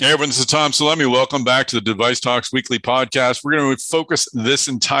Hey everyone, this is Tom Salemi. Welcome back to the Device Talks Weekly Podcast. We're going to focus this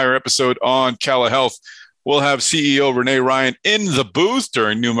entire episode on Cala-Health. We'll have CEO Renee Ryan in the booth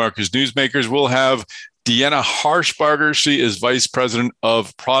during Newmarker's Newsmakers. We'll have Deanna Harshbarger. She is Vice President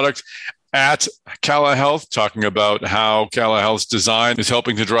of Product at Cala-Health, talking about how Cala-Health's design is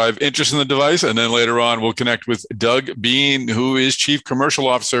helping to drive interest in the device. And then later on, we'll connect with Doug Bean, who is Chief Commercial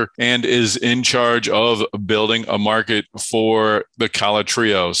Officer and is in charge of building a market for the Cala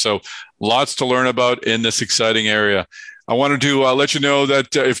Trio. So lots to learn about in this exciting area. I wanted to let you know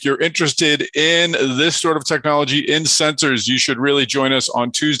that if you're interested in this sort of technology in sensors, you should really join us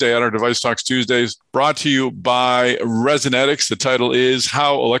on Tuesday at our Device Talks Tuesdays, brought to you by Resonetics. The title is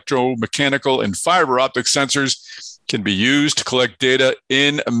How Electromechanical and Fiber Optic Sensors Can Be Used to Collect Data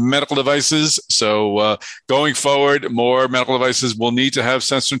in Medical Devices. Going forward, more medical devices will need to have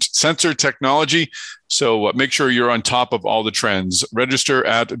sensor technology. So make sure you're on top of all the trends. Register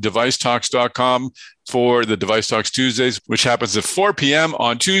at devicetalks.com for the Device Talks Tuesdays, which happens at 4 p.m.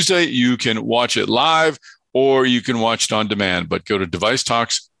 on Tuesday. You can watch it live or you can watch it on demand, but go to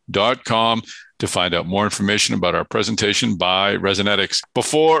devicetalks.com to find out more information about our presentation by Resonetics.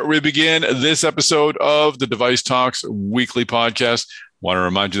 Before we begin this episode of the Device Talks Weekly Podcast, I want to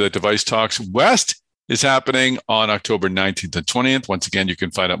remind you that Device Talks West is happening on October 19th and 20th. Once again, you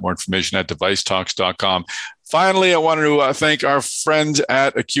can find out more information at devicetalks.com. Finally, I wanted to thank our friends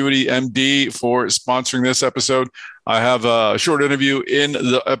at Acuity MD for sponsoring this episode. I have a short interview in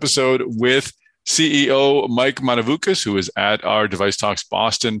the episode with CEO Mike Manavukas, who is at our Device Talks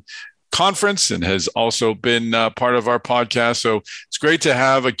Boston conference and has also been part of our podcast. So it's great to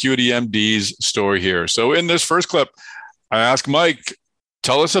have Acuity MD's story here. So in this first clip, I asked Mike,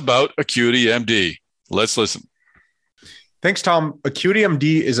 tell us about Acuity MD. Let's listen. Thanks, Tom. Acuity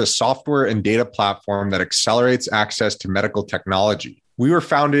MD is a software and data platform that accelerates access to medical technology. We were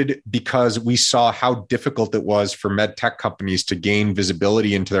founded because we saw how difficult it was for med tech companies to gain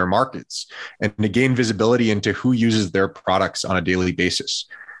visibility into their markets and to gain visibility into who uses their products on a daily basis.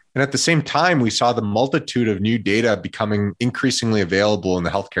 And at the same time, we saw the multitude of new data becoming increasingly available in the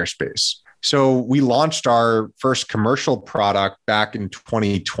healthcare space. So we launched our first commercial product back in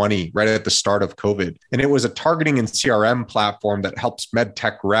 2020, right at the start of COVID. And it was a targeting and CRM platform that helps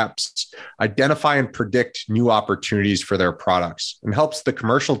medtech reps identify and predict new opportunities for their products and helps the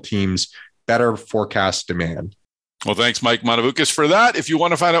commercial teams better forecast demand. Well, thanks, Mike Manavukas, for that. If you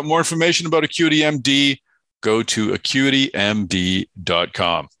want to find out more information about Acuity MD, go to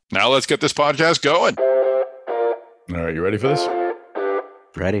acuitymd.com. Now let's get this podcast going. All right, you ready for this?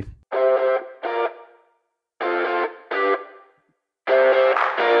 Ready.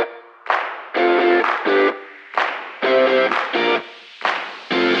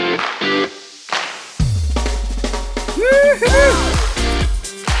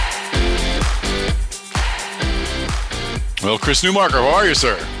 Well, Chris Newmarker, how are you,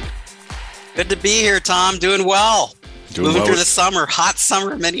 sir? Good to be here, Tom. Doing well. Moving well through the summer, hot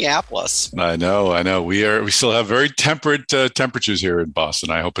summer in Minneapolis. I know. We still have very temperate temperatures here in Boston.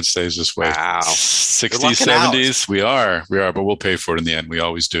 I hope it stays this way. Wow. 60s, 70s. We are, but we'll pay for it in the end. We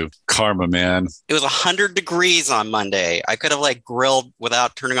always do. Karma, man. It was 100 degrees on Monday. I could have grilled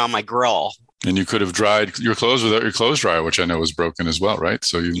without turning on my grill. And you could have dried your clothes without your clothes dryer, which I know was broken as well, right?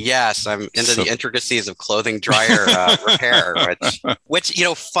 So Yes, I'm into the intricacies of clothing dryer repair, which,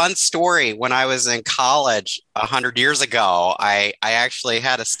 fun story. When I was in college 100 years ago, I actually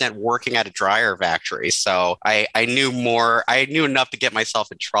had a stint working at a dryer factory. So I knew more. I knew enough to get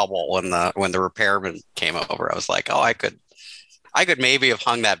myself in trouble when the repairman came over. I was like, I could maybe have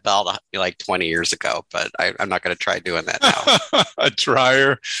hung that belt 20 years ago, but I'm not going to try doing that now. A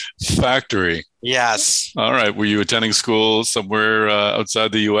dryer factory. Yes. All right. Were you attending school somewhere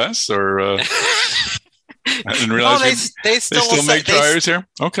outside the U.S. or? I didn't realize they still make dryers here.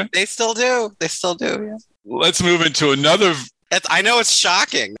 Okay. They still do. Yeah. Let's move into another. I know it's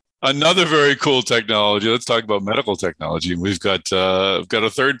shocking. Another very cool technology. Let's talk about medical technology. We've got a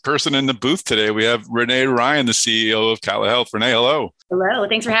third person in the booth today. We have Renee Ryan, the CEO of Cala-Health. Renee, hello. Hello.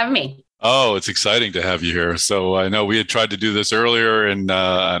 Thanks for having me. Oh, it's exciting to have you here. So I know we had tried to do this earlier and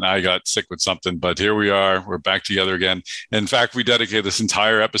I got sick with something, but here we are. We're back together again. In fact, we dedicated this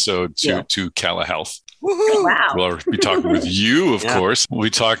entire episode to Cala-Health. Woohoo! Wow. We'll be talking with you, of course. We'll be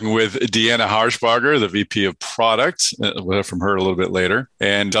talking with Deanna Harshbarger, the VP of Product. We'll hear from her a little bit later.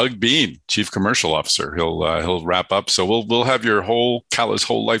 And Doug Bean, Chief Commercial Officer. He'll wrap up. So we'll have your Cala's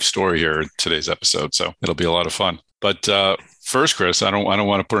whole life story here in today's episode. So it'll be a lot of fun. But first, Chris, I don't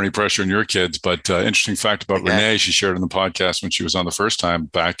want to put any pressure on your kids, but interesting fact about Renee, she shared in the podcast when she was on the first time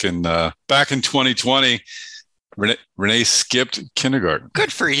back in 2020. Renee skipped kindergarten.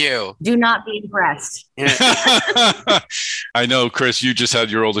 Good for you. Do not be impressed. I know, Chris, you just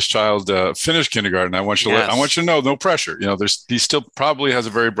had your oldest child finish kindergarten. I want you to know, no pressure. He still probably has a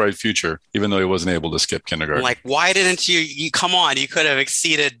very bright future, even though he wasn't able to skip kindergarten. Like, why didn't you come on? You could have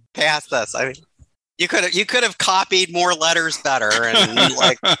exceeded past this. I mean, you could have copied more letters better and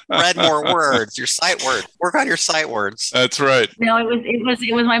read more words. Your sight words. Work on your sight words. That's right. No, it was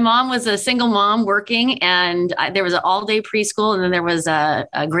my mom was a single mom working, and there was an all-day preschool, and then there was a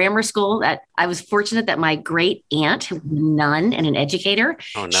grammar school. That I was fortunate that my great aunt, who was a nun and an educator,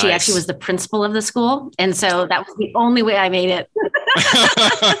 she actually was the principal of the school, and so that was the only way I made it.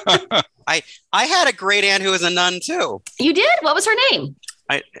 I had a great aunt who was a nun too. You did? What was her name?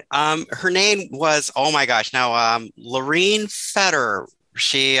 Her name was, oh my gosh, now Lorene Fetter.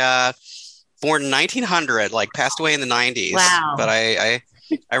 She born in 1900, passed away in the 90s. Wow. But I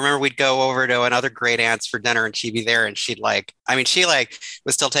remember we'd go over to another great aunt's for dinner, and she'd be there, and she was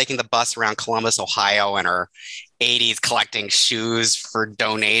still taking the bus around Columbus, Ohio in her 80s, collecting shoes for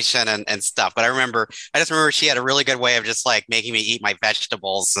donation and stuff. But I just remember she had a really good way of just making me eat my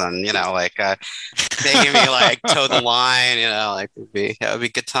vegetables and, making me toe the line, it would be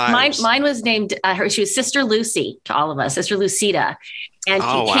good times. Mine was named, she was Sister Lucy to all of us, Sister Lucida. And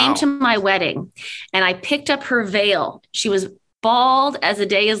she came to my wedding, and I picked up her veil. She was bald as the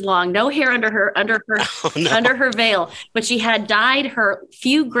day is long, no hair under her veil, but she had dyed her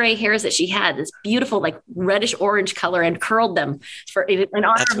few gray hairs that she had this beautiful reddish orange color and curled them in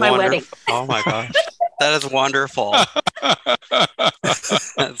honor of my wedding. Oh my gosh, that is wonderful.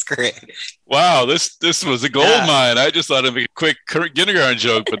 That's great. Wow, this was a gold mine. I just thought it'd be a quick kindergarten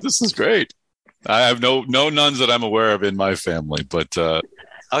joke, but this is great. I have no nuns that I'm aware of in my family, but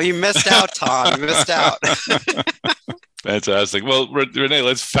you missed out, Tom. You missed out. Fantastic. Well, Renee,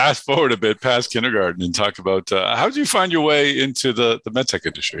 let's fast forward a bit past kindergarten and talk about how did you find your way into the medtech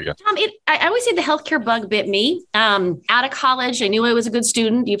industry again? I always say the healthcare bug bit me. Out of college, I knew I was a good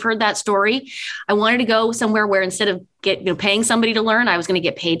student. You've heard that story. I wanted to go somewhere where instead of paying somebody to learn, I was going to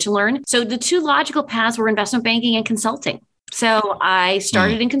get paid to learn. So the two logical paths were investment banking and consulting. So I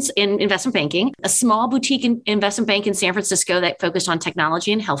started in investment banking, a small boutique investment bank in San Francisco that focused on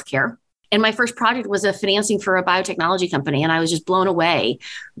technology and healthcare. And my first project was a financing for a biotechnology company. And I was just blown away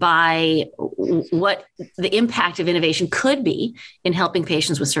by what the impact of innovation could be in helping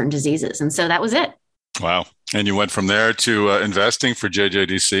patients with certain diseases. And so that was it. Wow. And you went from there to investing for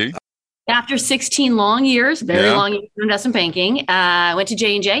JJDC? After 16 long years, very long years of investment banking, I went to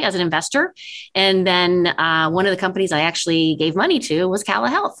J&J as an investor. And then one of the companies I actually gave money to was Cala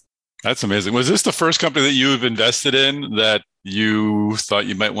Health. That's amazing. Was this the first company that you've invested in that you thought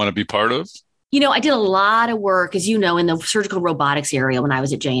you might want to be part of? I did a lot of work, as you know, in the surgical robotics area when I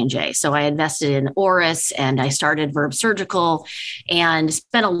was at J&J. So I invested in Auris and I started Verb Surgical and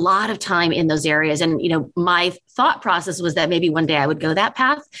spent a lot of time in those areas. And, my thought process was that maybe one day I would go that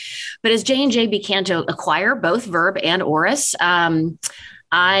path. But as J&J began to acquire both Verb and Auris,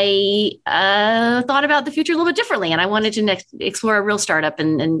 I thought about the future a little bit differently, and I wanted to explore a real startup.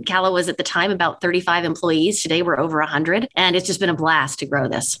 And Cala was at the time about 35 employees. Today we're over 100, and it's just been a blast to grow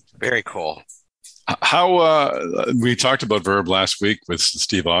this. Very cool. How we talked about Verb last week with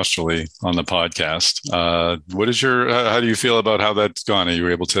Steve Osterly on the podcast. What is how do you feel about how that's gone? Are you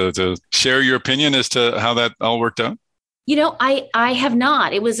able to share your opinion as to how that all worked out? I have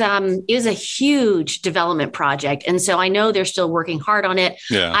not. It was a huge development project. And so I know they're still working hard on it.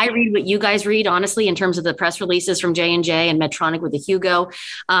 Yeah. I read what you guys read, honestly, in terms of the press releases from J&J and Medtronic with the Hugo.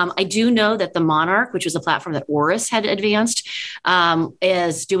 I do know that the Monarch, which was a platform that Auris had advanced,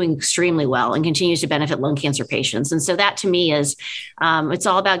 is doing extremely well and continues to benefit lung cancer patients. And so that to me is, it's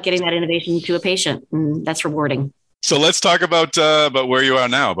all about getting that innovation to a patient, and that's rewarding. So let's talk about where you are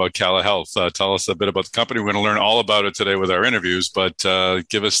now, about Cala Health. Tell us a bit about the company. We're going to learn all about it today with our interviews, but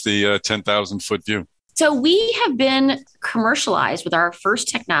give us the 10,000-foot view. So we have been commercialized with our first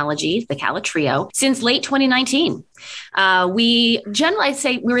technology, the Cala Trio, since late 2019. I'd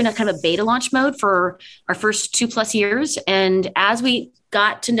say we were in a kind of a beta launch mode for our first 2+ years. And as we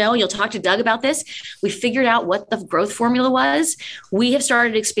got to know, you'll talk to Doug about this, we figured out what the growth formula was. We have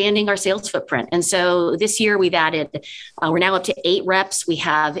started expanding our sales footprint. And so this year we've added, we're now up to 8 reps. We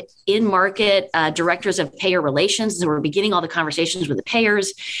have in-market directors of payer relations. And we're beginning all the conversations with the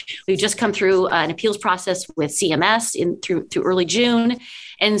payers. We've just come through an appeals process with CMS through early June.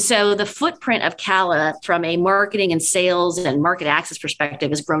 And so the footprint of Cala from a marketing and sales and market access perspective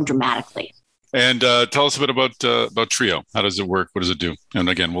has grown dramatically. And tell us a bit about Trio. How does it work? What does it do? And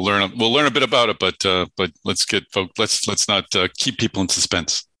again, we'll learn a bit about it, but let's get folks. Let's not keep people in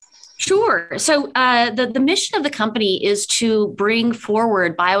suspense. Sure. So the mission of the company is to bring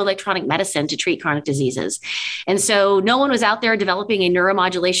forward bioelectronic medicine to treat chronic diseases. And so no one was out there developing a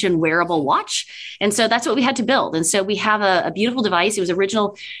neuromodulation wearable watch. And so that's what we had to build. And so we have a beautiful device. It was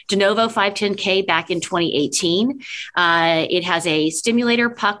original de novo 510K back in 2018. It has a stimulator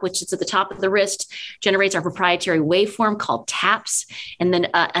puck, which is at the top of the wrist, generates our proprietary waveform called TAPS, and then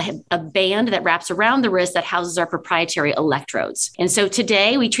a band that wraps around the wrist that houses our proprietary electrodes. And so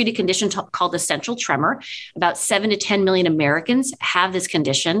today we treat a condition called essential tremor. About 7 to 10 million Americans have this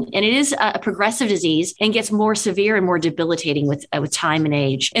condition, and it is a progressive disease and gets more severe and more debilitating with time and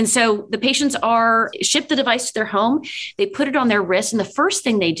age. And so the patients are shipped the device to their home. They put it on their wrist, and the first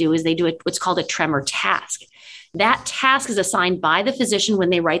thing they do is they do what's called a tremor task. That task is assigned by the physician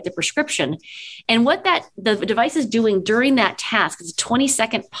when they write the prescription. And what the device is doing during that task is a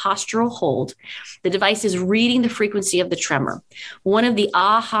 20-second postural hold. The device is reading the frequency of the tremor. One of the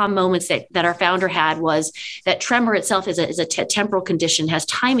aha moments that our founder had was that tremor itself is a temporal condition, has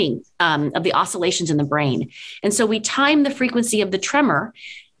timing of the oscillations in the brain. And so we time the frequency of the tremor,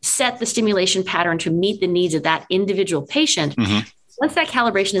 set the stimulation pattern to meet the needs of that individual patient. Mm-hmm. Once that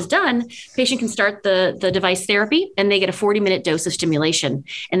calibration is done, patient can start the device therapy, and they get a 40-minute dose of stimulation.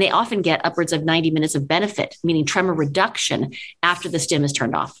 And they often get upwards of 90 minutes of benefit, meaning tremor reduction after the stim is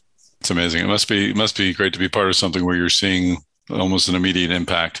turned off. It's amazing. It must be great to be part of something where you're seeing almost an immediate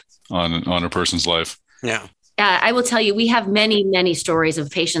impact on a person's life. Yeah. I will tell you, we have many, many stories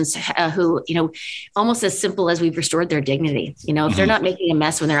of patients who, almost as simple as we've restored their dignity. If they're not making a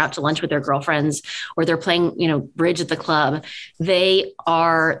mess when they're out to lunch with their girlfriends or they're playing, bridge at the club, they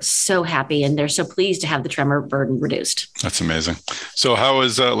are so happy and they're so pleased to have the tremor burden reduced. That's amazing. So how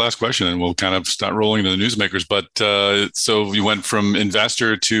is last question, and we'll kind of start rolling to the newsmakers. But so you went from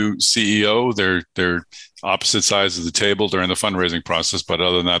investor to CEO. They're opposite sides of the table during the fundraising process, but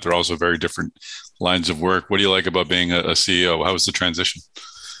other than that, they're also very different lines of work. What do you like about being a CEO? How was the transition?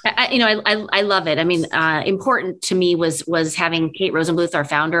 I love it. I mean, important to me was having Kate Rosenbluth, our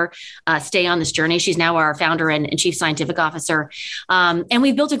founder, stay on this journey. She's now our founder and chief scientific officer. And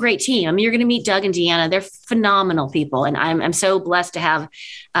we've built a great team. I mean, you're going to meet Doug and Deanna. They're phenomenal people. And I'm so blessed to have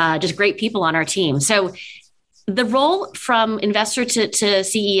just great people on our team. So the role from investor to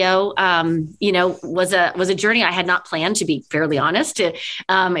CEO, was a journey I had not planned, to be fairly honest. It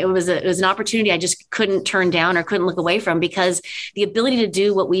was an opportunity I just couldn't turn down or couldn't look away from, because the ability to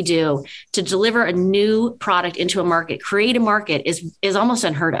do what we do, to deliver a new product into a market, create a market is almost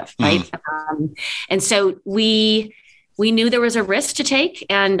unheard of, right? And so we knew there was a risk to take,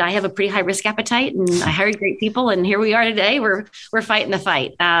 and I have a pretty high risk appetite, and I hired great people, and here we are today. We're fighting the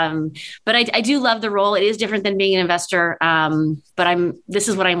fight. But I do love the role. It is different than being an investor. But this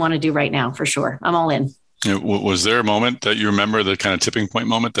is what I want to do right now, for sure. I'm all in. Was there a moment that you remember, the kind of tipping point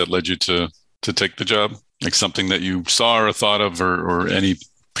moment that led you to take the job? Like something that you saw or thought of, or any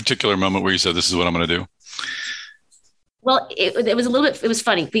particular moment where you said, this is what I'm going to do? Well, it was it was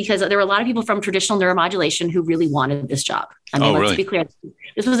funny, because there were a lot of people from traditional neuromodulation who really wanted this job. I mean, let's be clear.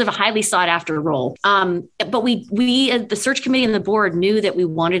 This was a highly sought after role. But we, the search committee and the board, knew that we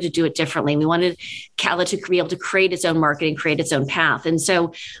wanted to do it differently. We wanted Cala to be able to create its own market and create its own path. And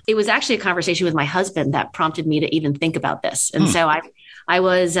so it was actually a conversation with my husband that prompted me to even think about this. And so I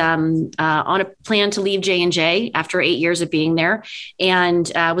was on a plan to leave J&J after 8 years of being there,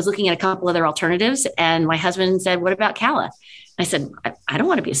 and was looking at a couple other alternatives. And my husband said, "What about Cala?" I said, I don't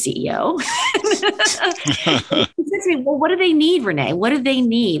want to be a CEO. He said to me, "Well, what do they need, Renee? What do they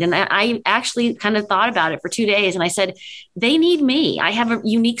need?" And I actually kind of thought about it for 2 days. And I said, they need me. I have a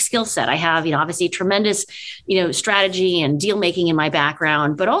unique skill set. I have, obviously tremendous, strategy and deal making in my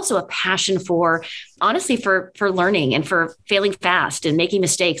background, but also a passion for, honestly, for learning and for failing fast and making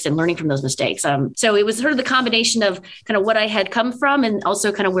mistakes and learning from those mistakes. So it was sort of the combination of kind of what I had come from and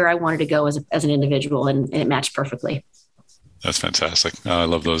also kind of where I wanted to go as an individual. And it matched perfectly. That's fantastic. I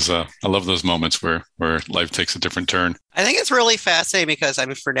love those. I love those moments where life takes a different turn. I think it's really fascinating because,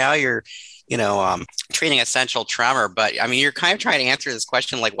 for now you're, treating essential tremor, but you're kind of trying to answer this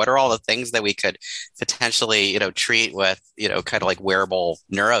question, like, what are all the things that we could potentially, treat with, kind of like wearable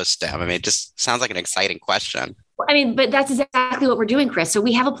neurostim? It just sounds like an exciting question. But that's exactly what we're doing, Chris. So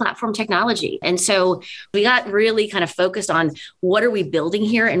we have a platform technology. And so we got really kind of focused on what are we building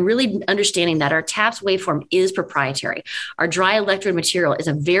here, and really understanding that our TAPS waveform is proprietary. Our dry electrode material is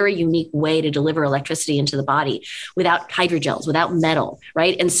a very unique way to deliver electricity into the body without hydrogels, without metal,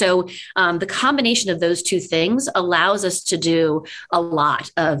 right? And so the combination of those two things allows us to do a lot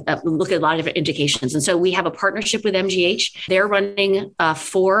of look at a lot of different indications. And so we have a partnership with MGH. They're running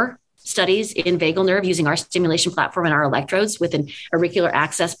 4 studies in vagal nerve using our stimulation platform and our electrodes with an auricular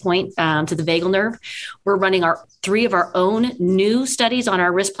access point to the vagal nerve. We're running 3 of our own new studies on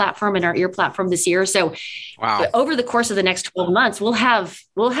our wrist platform and our ear platform this year. So over the course of the next 12 months, we'll have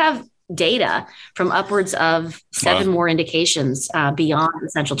data from upwards of 7 more indications beyond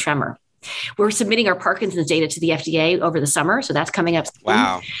essential tremor. We're submitting our Parkinson's data to the FDA over the summer, so that's coming up soon.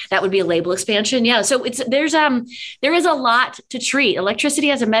 Wow, that would be a label expansion. Yeah, so there is a lot to treat.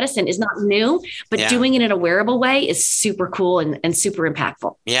 Electricity as a medicine is not new, but doing it in a wearable way is super cool and super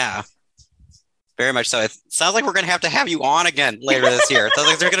impactful. Yeah, very much so. It sounds like we're going to have you on again later this year. It sounds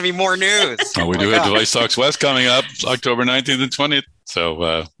like there's going to be more news. We do have Device Talks West coming up October 19th and 20th.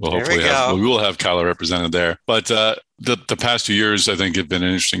 So we'll hopefully we will have Kala represented there. But the past 2 years, I think, have been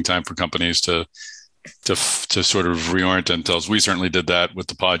an interesting time for companies to sort of reorient themselves. We certainly did that with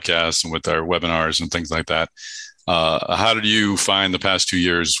the podcast and with our webinars and things like that. How did you find the past 2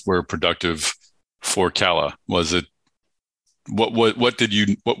 years were productive for Kala? Was it what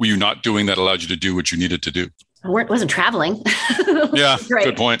were you not doing that allowed you to do what you needed to do? I wasn't traveling. Yeah,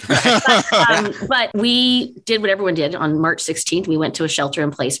 good point. but we did what everyone did on March 16th. We went to a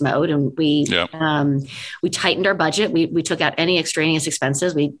shelter-in-place mode, and we tightened our budget. We took out any extraneous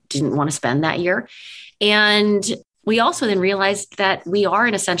expenses we didn't want to spend that year. And we also then realized that we are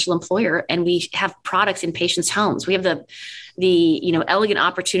an essential employer, and we have products in patients' homes. We have the elegant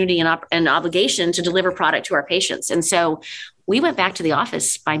opportunity and obligation to deliver product to our patients. And so we went back to the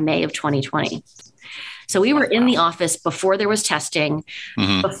office by May of 2020. So we were in the office before there was testing,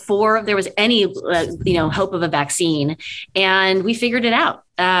 before there was any, hope of a vaccine, and we figured it out.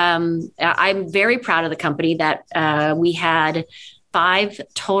 I'm very proud of the company that we had 5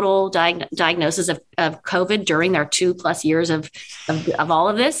 total diagnoses of COVID during our 2+ years of all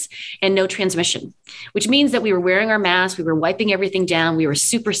of this, and no transmission, which means that we were wearing our masks, we were wiping everything down, we were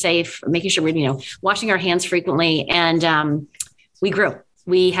super safe, making sure we're, washing our hands frequently, and we grew.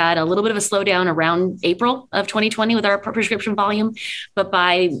 We had a little bit of a slowdown around April of 2020 with our prescription volume, but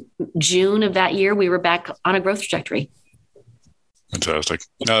by June of that year, we were back on a growth trajectory. Fantastic.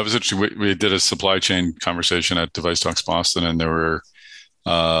 It was interesting. We did a supply chain conversation at Device Talks Boston, and there were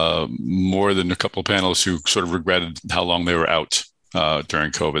more than a couple of panelists who sort of regretted how long they were out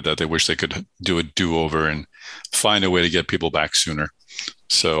during COVID, that they wish they could do a do-over and find a way to get people back sooner.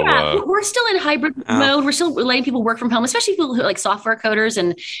 So we're still in hybrid mode. We're still letting people work from home, especially people who like software coders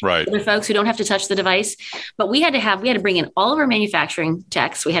and other folks who don't have to touch the device. But we had to bring in all of our manufacturing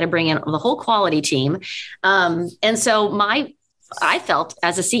techs. We had to bring in the whole quality team. And so I felt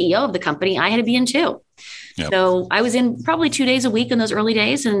as a CEO of the company, I had to be in too. Yep. So I was in probably 2 days a week in those early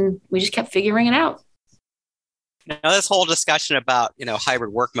days, and we just kept figuring it out. Now, this whole discussion about,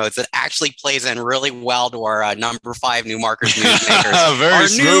 hybrid work modes, that actually plays in really well to our number 5 new markers newsmakers. Very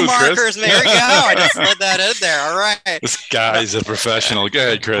smooth, new markers, Chris. There you go. I just slid that in there. All right. This guy's a professional. Go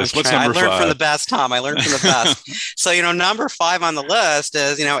ahead, Chris. What's number 5? I learned from the best, Tom. I learned from the best. So, number 5 on the list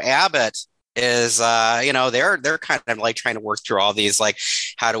is, Abbott is, they're kind of like trying to work through all these, like,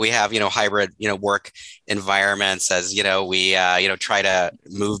 how do we have, hybrid, work environments as, we, try to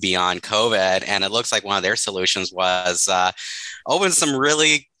move beyond COVID. And it looks like one of their solutions was open some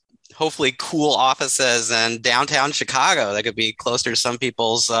really hopefully cool offices in downtown Chicago that could be closer to some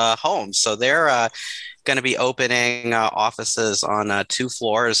people's homes. So they're going to be opening offices on 2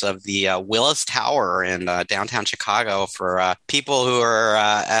 floors of the Willis Tower in downtown Chicago. For people who are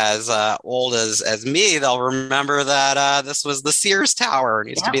as old as me, they'll remember that this was the Sears Tower. It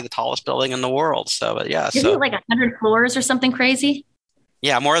used to be the tallest building in the world. So, but yeah. Isn't it like 100 floors or something crazy?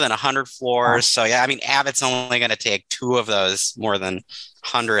 Yeah, more than 100 floors. So yeah, I mean, Abbott's only going to take 2 of those more than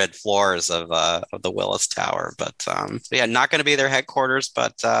 100 floors of the Willis Tower. But yeah, not going to be their headquarters.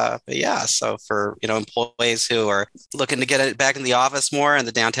 But yeah, so for employees who are looking to get it back in the office more, and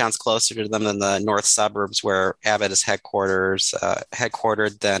the downtown's closer to them than the north suburbs where Abbott is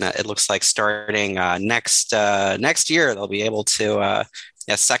headquartered, then it looks like starting next year they'll be able to.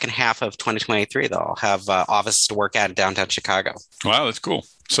 Second half of 2023, they'll have offices to work at in downtown Chicago. Wow, that's cool.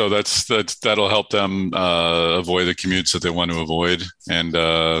 So that'll help them avoid the commutes that they want to avoid, and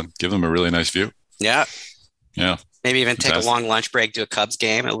give them a really nice view. Yeah. Maybe even Fantastic. Take a long lunch break to a Cubs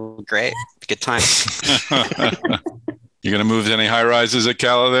game. It'll be great. Good time. You going to move to any high rises at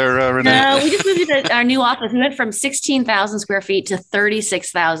Kala there, Renee? No, we just moved to our new office. We went from 16,000 square feet to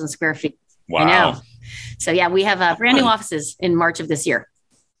 36,000 square feet. Wow. I know. So yeah, we have brand new offices in March of this year.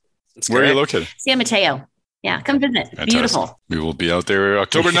 Where are you located? San Mateo. Yeah, come visit. Fantastic. Beautiful. We will be out there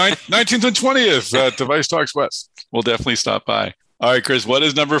October 9th, 19th and 20th at Device Talks West. We'll definitely stop by. All right, Chris, what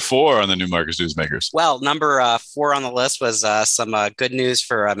is number 4 on the New Markets Newsmakers? Well, number 4 on the list was some good news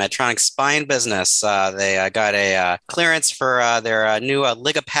for Medtronic's spine business. They got a clearance for their new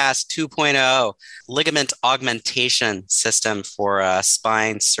LigaPass 2.0 ligament augmentation system for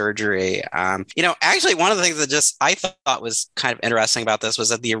spine surgery. Actually, one of the things that just I thought was kind of interesting about this was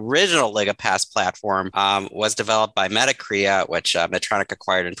that the original LigaPass platform was developed by Medicrea, which Medtronic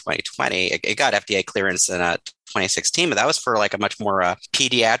acquired in 2020. It got FDA clearance in 2016, but that was for like a much more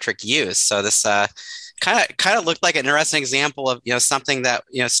pediatric use. So this kind of looked like an interesting example of something that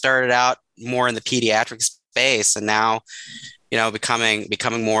started out more in the pediatric space and now becoming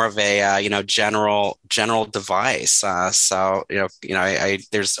more of a general device. So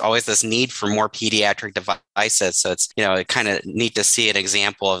there's always this need for more pediatric devices. So it's kind of neat to see an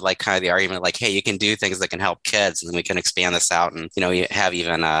example of like kind of the argument like, hey, you can do things that can help kids, and then we can expand this out and you have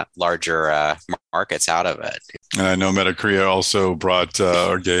even larger markets out of it. And I know Medicrea also brought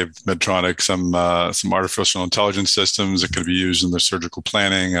or gave Medtronic some artificial intelligence systems that could be used in the surgical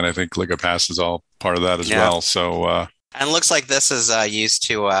planning, and I think LigaPass is all part of that as well. So. And it looks like this is used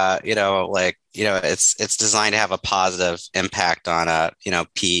to, it's designed to have a positive impact on,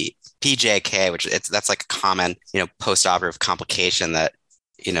 PJK, that's like a common, post-operative complication that,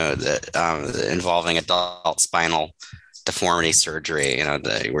 involving adult spinal deformity surgery,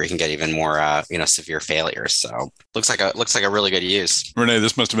 where you can get even more, severe failures. So looks like a really good use. Renee,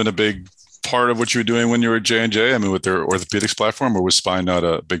 this must have been a big part of what you were doing when you were at J&J? I mean, with their orthopedics platform, or was spine not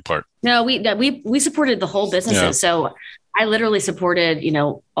a big part? No, we supported the whole businesses. Yeah. So I literally supported,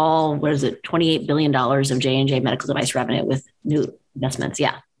 all, $28 billion of J&J medical device revenue with new investments.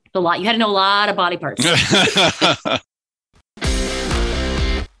 Yeah. A lot. You had to know a lot of body parts.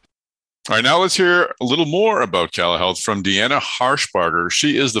 All right, now let's hear a little more about Cala Health from Deanna Harshbarger.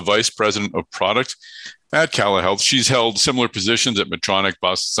 She is the Vice President of Product at Cala Health. She's held similar positions at Medtronic,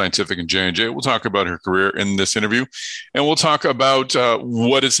 Boston Scientific, and J&J. We'll talk about her career in this interview, and we'll talk about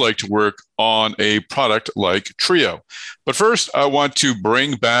what it's like to work on a product like Trio. But first, I want to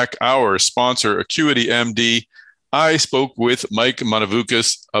bring back our sponsor, Acuity MD. I spoke with Mike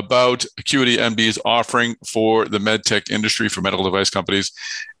Monavukas about Acuity MD's offering for the medtech industry for medical device companies,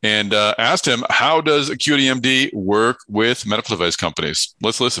 and asked him, how does Acuity MD work with medical device companies?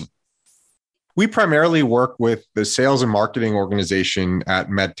 Let's listen. We primarily work with the sales and marketing organization at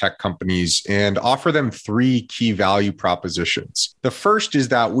med tech companies and offer them 3 key value propositions. The first is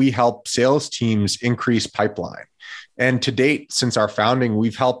that we help sales teams increase pipeline. And to date, since our founding,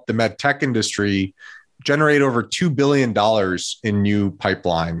 we've helped the med tech industry generate over $2 billion in new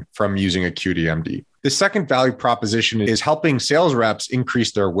pipeline from using Acuity MD. The second value proposition is helping sales reps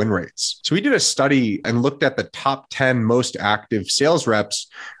increase their win rates. So we did a study and looked at the top 10 most active sales reps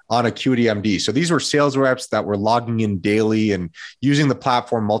on Acuity MD. So these were sales reps that were logging in daily and using the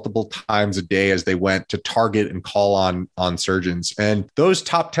platform multiple times a day as they went to target and call on surgeons. And those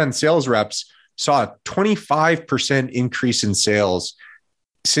top 10 sales reps saw a 25% increase in sales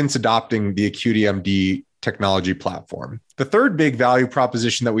since adopting the Acuity MD technology platform. The third big value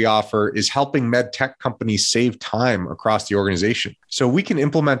proposition that we offer is helping med tech companies save time across the organization. So we can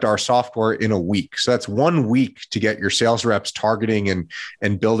implement our software in a week. So that's 1 week to get your sales reps targeting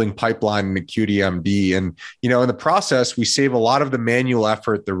and building pipeline in Acuity MD. And, in the process, we save a lot of the manual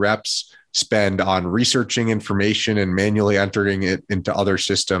effort the reps spend on researching information and manually entering it into other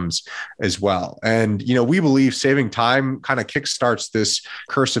systems as well. And, we believe saving time kind of kickstarts this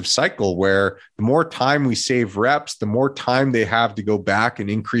cursive cycle where the more time we save reps, the more time they have to go back and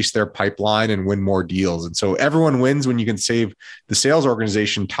increase their pipeline and win more deals. And so everyone wins when you can save the sales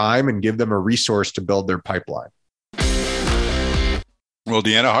organization time and give them a resource to build their pipeline. Well,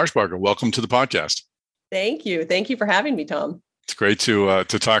 Deanna Harshbarger, welcome to the podcast. Thank you. Thank you for having me, Tom. It's great to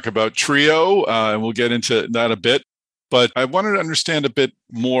talk about Trio, and we'll get into that a bit. But I wanted to understand a bit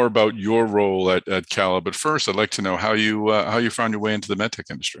more about your role at Cala. But first, I'd like to know how you found your way into the medtech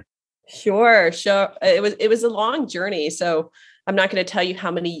industry. Sure. It was a long journey. So I'm not going to tell you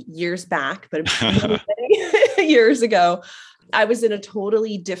how many years back, but many years ago, I was in a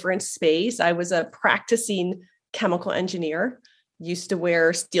totally different space. I was a practicing chemical engineer, used to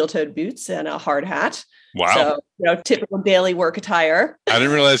wear steel-toed boots and a hard hat. Wow. So, typical daily work attire. I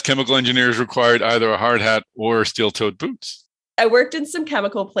didn't realize chemical engineers required either a hard hat or steel-toed boots. I worked in some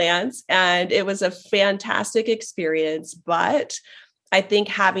chemical plants and it was a fantastic experience. But I think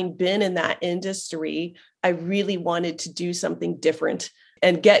having been in that industry, I really wanted to do something different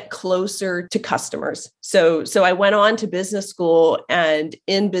and get closer to customers. So I went on to business school, and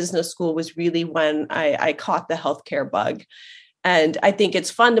in business school was really when I caught the healthcare bug. And I think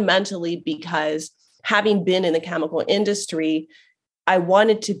it's fundamentally because having been in the chemical industry, I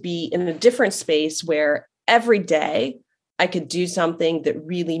wanted to be in a different space where every day I could do something that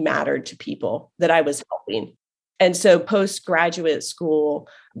really mattered to people that I was helping. And so postgraduate school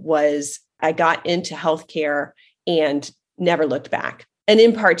I got into healthcare and never looked back. And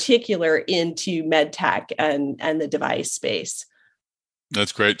in particular into med tech and the device space.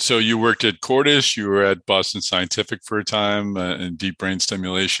 That's great. So you worked at Cordis, you were at Boston Scientific for a time in deep brain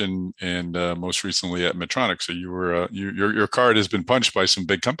stimulation, and most recently at Medtronic. So you were your card has been punched by some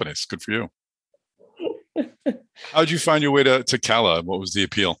big companies. Good for you. How did you find your way to Cala? What was the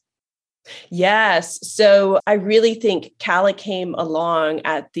appeal? Yes. So I really think Cala came along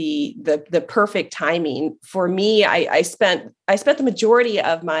at the perfect timing. For me, I spent the majority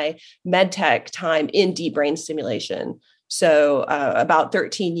of my med tech time in deep brain stimulation. So about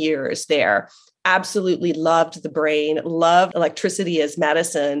 13 years there. Absolutely loved the brain, loved electricity as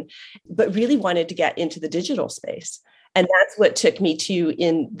medicine, but really wanted to get into the digital space. And that's what took me to,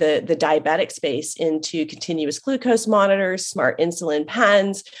 in the diabetic space, into continuous glucose monitors, smart insulin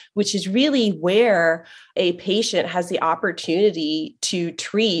pens, which is really where a patient has the opportunity to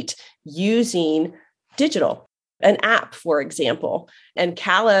treat using digital, an app, for example. And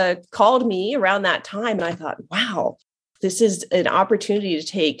Cala called me around that time, and I thought, wow, this is an opportunity to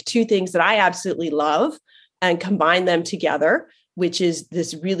take two things that I absolutely love and combine them together, which is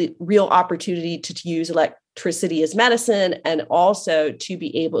this really real opportunity to use electricity as medicine and also to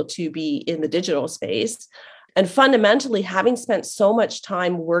be able to be in the digital space. And fundamentally, having spent so much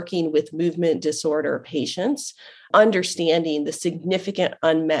time working with movement disorder patients, understanding the significant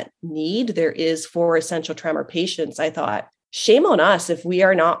unmet need there is for essential tremor patients, I thought, shame on us if we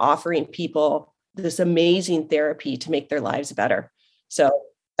are not offering people this amazing therapy to make their lives better. So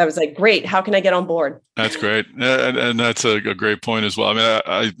I was like, great, how can I get on board? That's great. And that's a great point as well.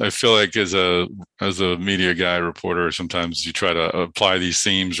 I mean, I feel like as a media guy, reporter, sometimes you try to apply these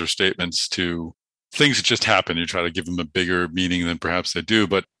themes or statements to things that just happen. You try to give them a bigger meaning than perhaps they do.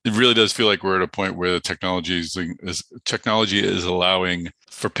 But it really does feel like we're at a point where the technology is allowing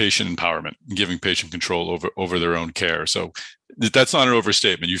for patient empowerment and giving patient control over their own care. So that's not an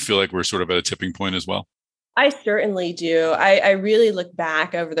overstatement. You feel like we're sort of at a tipping point as well? I certainly do. I really look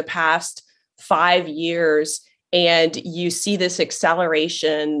back over the past 5 years, and you see this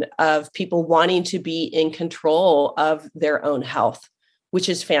acceleration of people wanting to be in control of their own health, which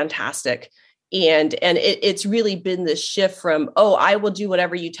is fantastic. And it's really been this shift from, oh, I will do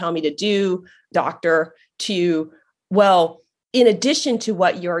whatever you tell me to do, doctor, to, well, in addition to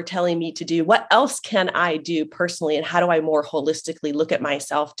what you're telling me to do, what else can I do personally? And how do I more holistically look at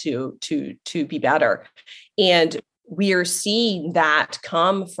myself to be better? And we are seeing that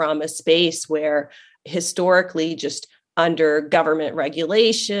come from a space where historically, just under government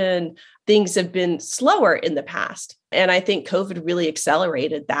regulation, things have been slower in the past. And I think COVID really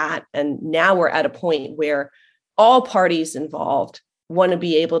accelerated that. And now we're at a point where all parties involved want to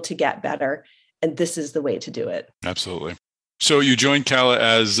be able to get better. And this is the way to do it. Absolutely. So you joined Cala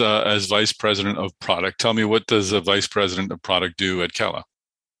as vice president of product. Tell me, what does a vice president of product do at Cala?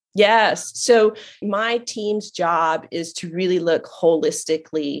 Yes. So my team's job is to really look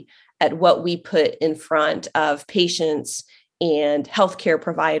holistically at what we put in front of patients and healthcare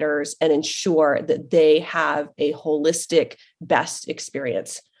providers and ensure that they have a holistic, best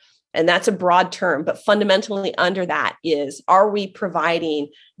experience. And that's a broad term, but fundamentally under that is, are we providing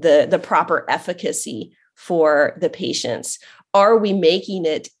the proper efficacy for the patients? Are we making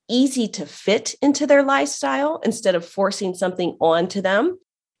it easy to fit into their lifestyle instead of forcing something onto them?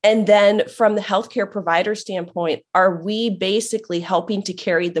 And then from the healthcare provider standpoint, are we basically helping to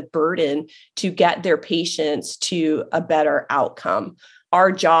carry the burden to get their patients to a better outcome?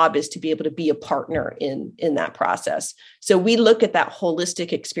 Our job is to be able to be a partner in that process. So we look at that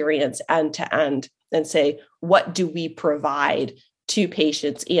holistic experience end to end and say, what do we provide to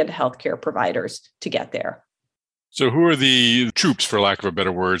patients and healthcare providers to get there? So who are the troops, for lack of a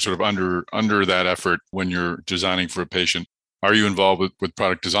better word, sort of under that effort when you're designing for a patient? Are you involved with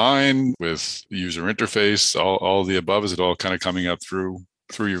product design, with user interface, all of the above? Is it all kind of coming up through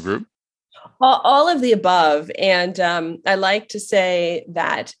your group? All of the above. And I like to say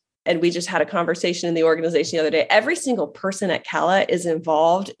that, and we just had a conversation in the organization the other day, every single person at Cala is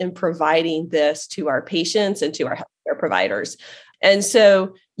involved in providing this to our patients and to our healthcare providers. And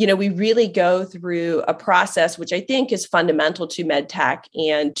so, we really go through a process, which I think is fundamental to med tech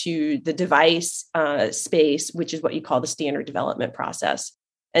and to the device space, which is what you call the standard development process.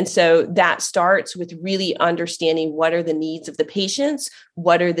 And so that starts with really understanding what are the needs of the patients,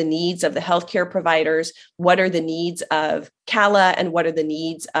 what are the needs of the healthcare providers, what are the needs of Cala, and what are the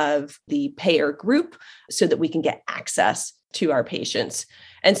needs of the payer group so that we can get access to our patients.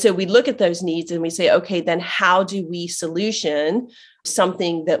 And so we look at those needs and we say, okay, then how do we solution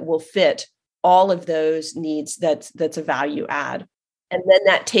something that will fit all of those needs that's a value add? And then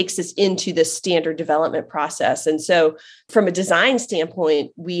that takes us into the standard development process. And so from a design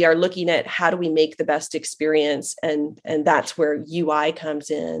standpoint, we are looking at how do we make the best experience? And that's where UI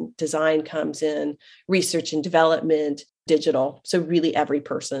comes in, design comes in, research and development, digital. So really every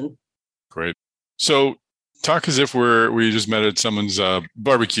person. Great. So talk as if we just met at someone's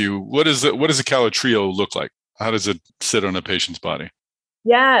barbecue. What does the Calitrio look like? How does it sit on a patient's body?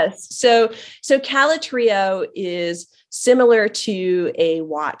 Yes. So Calitrio is similar to a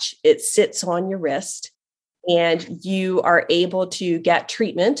watch. It sits on your wrist and you are able to get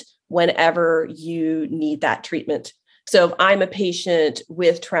treatment whenever you need that treatment. So if I'm a patient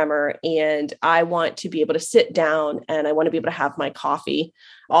with tremor and I want to be able to sit down and I want to be able to have my coffee,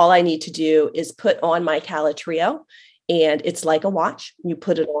 all I need to do is put on my Calitrio, and it's like a watch. You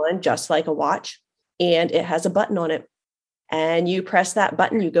put it on just like a watch, and it has a button on it. And you press that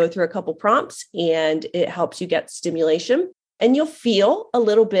button, you go through a couple prompts, and it helps you get stimulation. And you'll feel a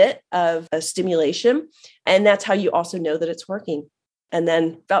little bit of a stimulation. And that's how you also know that it's working. And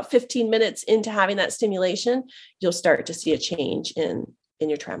then about 15 minutes into having that stimulation, you'll start to see a change in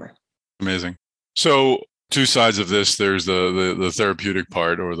your tremor. Amazing. So two sides of this. There's the therapeutic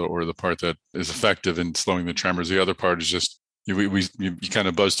part, or the part that is effective in slowing the tremors. The other part is just you kind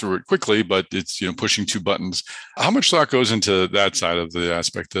of buzz through it quickly, but it's pushing two buttons. How much thought goes into that side of the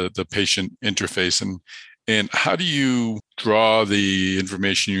aspect, the patient interface, and how do you draw the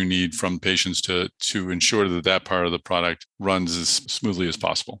information you need from patients to ensure that part of the product runs as smoothly as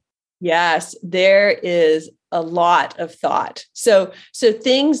possible? Yes, there is a lot of thought. So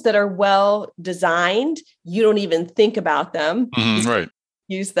things that are well designed, you don't even think about them. Mm-hmm, right.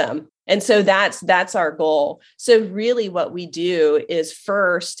 Use them. And so that's our goal. So really what we do is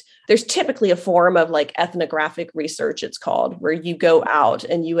first, there's typically a form of like ethnographic research, it's called, where you go out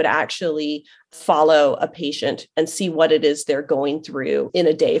and you would actually follow a patient and see what it is they're going through in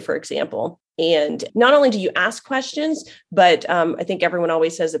a day, for example. And not only do you ask questions, but I think everyone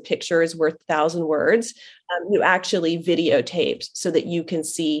always says a picture is worth 1,000 words. You actually videotape so that you can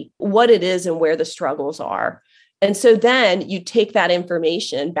see what it is and where the struggles are. And so then you take that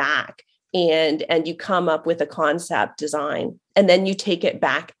information back and you come up with a concept design, and then you take it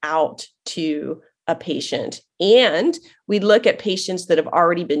back out to a patient. And we look at patients that have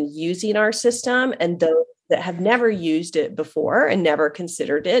already been using our system and those that have never used it before and never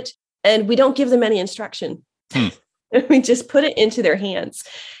considered it. And we don't give them any instruction. We just put it into their hands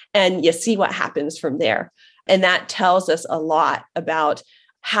and you see what happens from there. And that tells us a lot about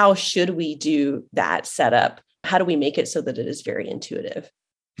how should we do that setup. How do we make it so that it is very intuitive?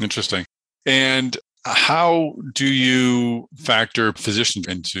 Interesting. And how do you factor physicians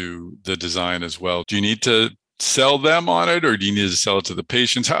into the design as well? Do you need to sell them on it, or do you need to sell it to the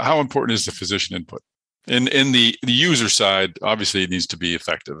patients? How important is the physician input? In the user side, obviously it needs to be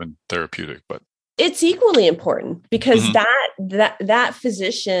effective and therapeutic, but it's equally important because that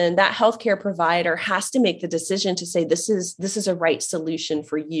physician, that healthcare provider has to make the decision to say, this is a right solution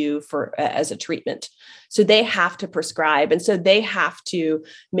for you as a treatment. So they have to prescribe. And so they have to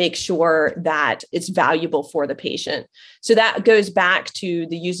make sure that it's valuable for the patient. So that goes back to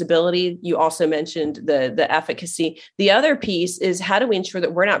the usability. You also mentioned the efficacy. The other piece is, how do we ensure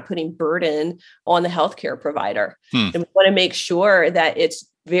that we're not putting burden on the healthcare provider? And we want to make sure that it's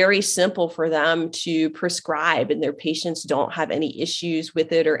very simple for them to prescribe and their patients don't have any issues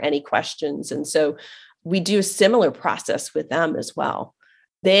with it or any questions. And so we do a similar process with them as well.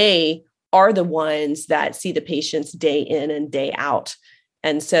 They are the ones that see the patients day in and day out.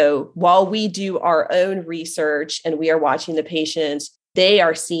 And so while we do our own research and we are watching the patients, they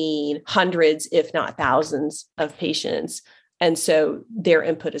are seeing hundreds, if not thousands of patients. And so their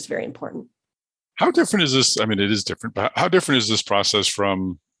input is very important. How different is this? I mean, it is different, but how different is this process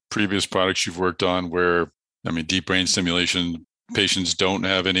from previous products you've worked on where, deep brain stimulation, patients don't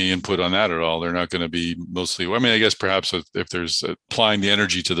have any input on that at all? They're not going to be mostly, I guess perhaps if there's applying the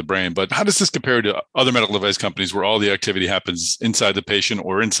energy to the brain, but how does this compare to other medical device companies where all the activity happens inside the patient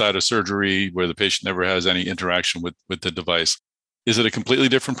or inside a surgery where the patient never has any interaction with the device? Is it a completely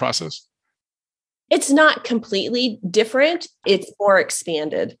different process? It's not completely different. It's more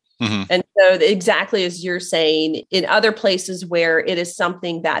expanded. Mm-hmm. And so exactly as you're saying, in other places where it is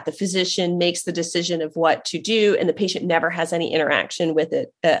something that the physician makes the decision of what to do and the patient never has any interaction with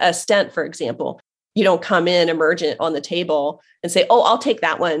it, a stent, for example, You don't come in emergent on the table and say, "Oh, I'll take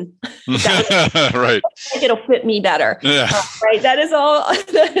that one." Right. I think it'll fit me better. Yeah. Right. That is all.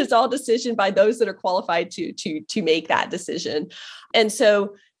 That is all decision by those that are qualified to make that decision. And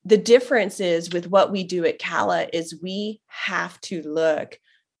so the difference is with what we do at CALA is we have to look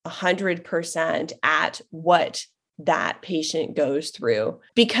 100% at what that patient goes through,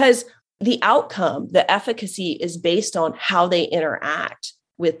 because the outcome, the efficacy is based on how they interact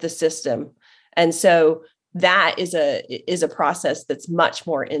with the system. And so that is a process that's much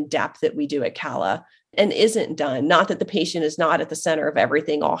more in depth that we do at CALA and isn't done. Not that the patient is not at the center of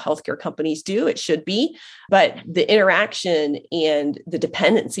everything all healthcare companies do, it should be, but the interaction and the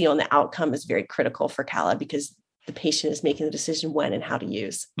dependency on the outcome is very critical for CALA because the patient is making the decision when and how to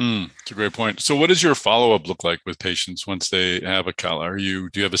use. It's a great point. So what does your follow-up look like with patients once they have a CALA? Do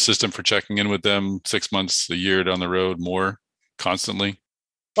you have a system for checking in with them 6 months, a year down the road, more constantly?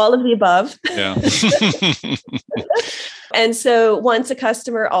 All of the above. Yeah. And so once a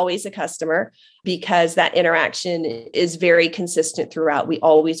customer, always a customer, because that interaction is very consistent throughout. We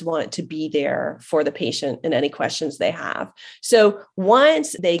always want to be there for the patient and any questions they have. So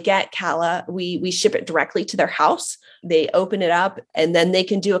once they get CALA, we ship it directly to their house. They open it up and then they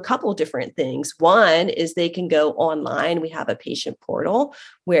can do a couple different things. One is they can go online. We have a patient portal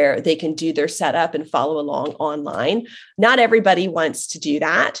where they can do their setup and follow along online. Not everybody wants to do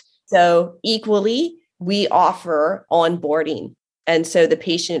that. So equally, we offer onboarding. And so the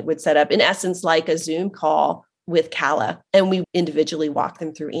patient would set up, in essence, like a Zoom call with CALA, and we individually walk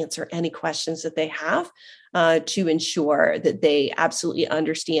them through, answer any questions that they have to ensure that they absolutely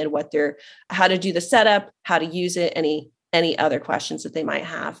understand how to do the setup, how to use it, any other questions that they might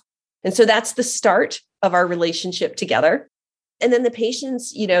have. And so that's the start of our relationship together. And then the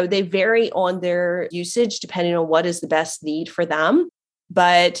patients, they vary on their usage depending on what is the best need for them.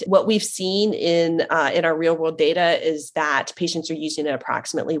 But what we've seen in our real world data is that patients are using it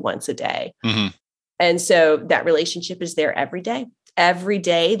approximately once a day. Mm-hmm. And so that relationship is there every day. Every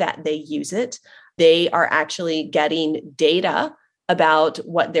day that they use it, they are actually getting data about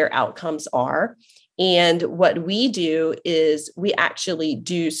what their outcomes are. And what we do is we actually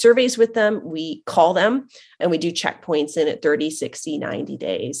do surveys with them. We call them and we do checkpoints in at 30, 60, 90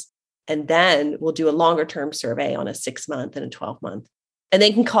 days. And then we'll do a longer term survey on a 6-month and a 12-month. And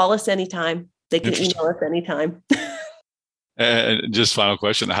they can call us anytime. They can email us anytime. And just final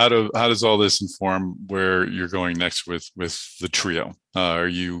question: how does all this inform where you're going next with the trio? Are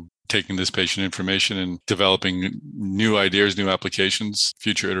you taking this patient information and developing new ideas, new applications,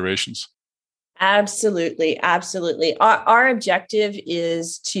 future iterations? Absolutely. Absolutely. Our objective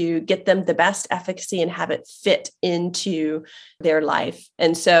is to get them the best efficacy and have it fit into their life.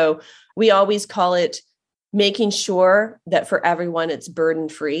 And so we always call it making sure that for everyone it's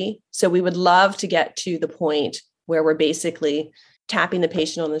burden-free. So we would love to get to the point where we're basically tapping the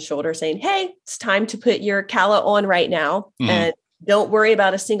patient on the shoulder saying, "Hey, it's time to put your CALA on right now. Mm-hmm. And don't worry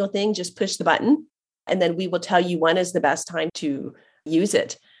about a single thing, just push the button. And then we will tell you when is the best time to use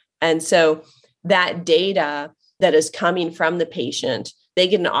it." And so that data that is coming from the patient, they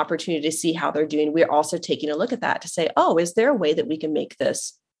get an opportunity to see how they're doing. We're also taking a look at that to say, "Oh, is there a way that we can make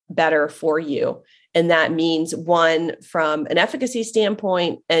this better for you?" And that means 1, from an efficacy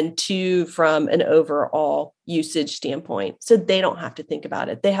standpoint, and 2, from an overall usage standpoint. So they don't have to think about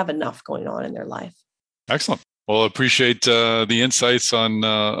it. They have enough going on in their life. Excellent. Well, I appreciate the insights on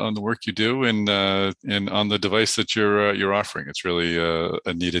the work you do and on the device that you're offering. It's really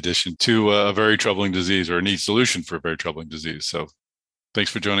a neat addition to a very troubling disease, or a neat solution for a very troubling disease. So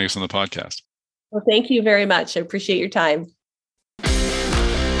thanks for joining us on the podcast. Well, thank you very much. I appreciate your time.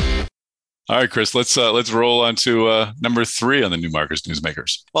 All right, Chris, let's roll on to number 3 on the New Markers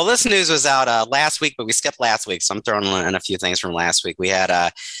Newsmakers. Well, this news was out last week, but we skipped last week, so I'm throwing in a few things from last week. We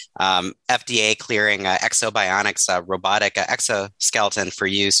had FDA clearing Exobionics robotic exoskeleton for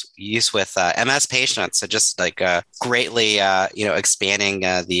use with MS patients. So just like greatly expanding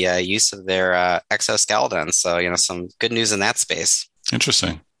the use of their exoskeletons. So some good news in that space.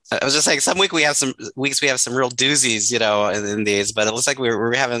 Interesting. I was just saying, some weeks we have some real doozies, in these, but it looks like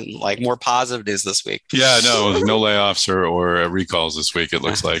we're having like more positive news this week. Yeah, no layoffs or recalls this week, it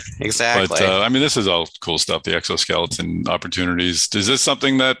looks like. Exactly. But this is all cool stuff, the exoskeleton opportunities. Is this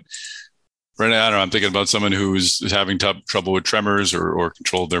something that, Renee, I don't know, I'm thinking about someone who's having trouble with tremors or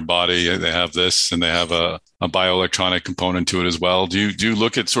control of their body. They have this and they have a bioelectronic component to it as well. Do you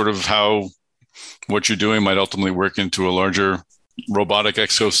look at sort of how what you're doing might ultimately work into a larger robotic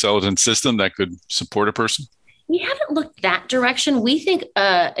exoskeleton system that could support a person? We haven't looked that direction. We think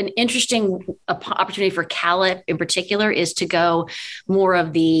an interesting opportunity for Cala in particular is to go more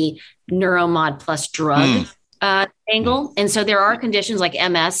of the neuromod plus drug angle. And so there are conditions like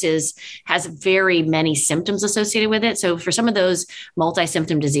MS has very many symptoms associated with it. So for some of those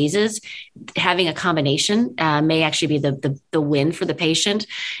multi-symptom diseases, having a combination may actually be the win for the patient.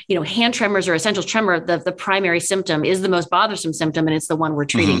 Hand tremors or essential tremor, the primary symptom is the most bothersome symptom, and it's the one we're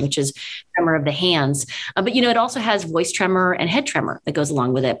treating, which is tremor of the hands. But it also has voice tremor and head tremor that goes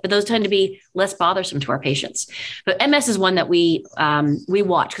along with it. But those tend to be less bothersome to our patients. But MS is one that we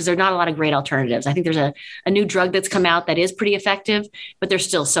watch because there are not a lot of great alternatives. I think there's a new drug that's come out that is pretty effective, but there's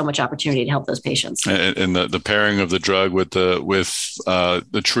still so much opportunity to help those patients. And the pairing of the drug with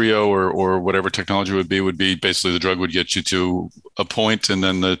the trio or whatever technology would be basically the drug would get you to a point, and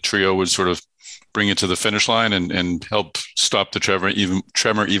then the trio would sort of bring it to the finish line and help stop the tremor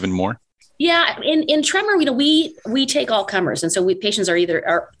even more. Yeah, in tremor, we take all comers, and so patients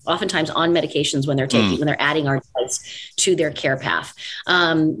are oftentimes on medications when they're adding our device to their care path.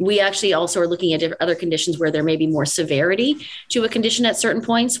 We actually also are looking at other conditions where there may be more severity to a condition at certain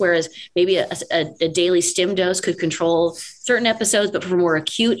points, whereas maybe a daily stim dose could control certain episodes, but for more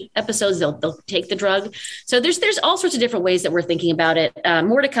acute episodes, they'll take the drug. So there's all sorts of different ways that we're thinking about it.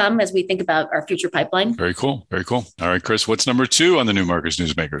 More to come as we think about our future pipeline. Very cool. Very cool. All right, Chris, what's number 2 on the New Markers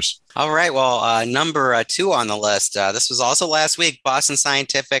Newsmakers? All right. Well, number 2 on the list. This was also last week. Boston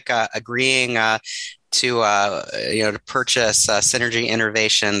Scientific agreeing to purchase Synergy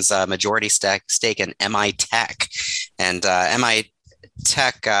Innovations majority stake in MI Tech, and MI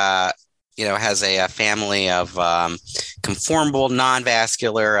Tech has a family of conformable,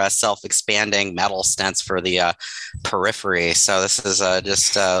 non-vascular, self-expanding metal stents for the periphery. So this is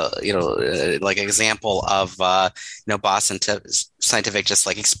just like an example of Boston Scientific just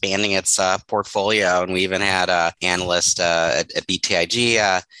like expanding its portfolio. And we even had an analyst at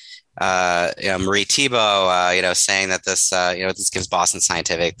BTIG. Marie Thibault, saying that this gives Boston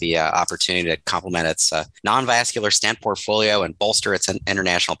Scientific the opportunity to complement its non-vascular stent portfolio and bolster its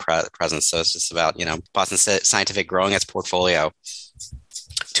international presence. So it's just about, Boston Scientific growing its portfolio.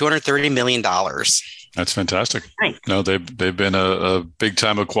 $230 million. That's fantastic. Right. No, they've been a big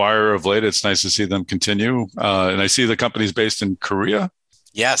time acquirer of late. It's nice to see them continue. And I see the company's based in Korea.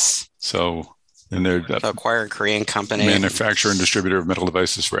 Yes. So. And they're acquired Korean company, manufacturer and distributor of medical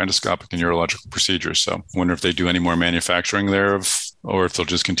devices for endoscopic and urological procedures. So I wonder if they do any more manufacturing there or if they'll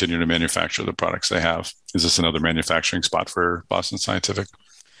just continue to manufacture the products they have. Is this another manufacturing spot for Boston Scientific?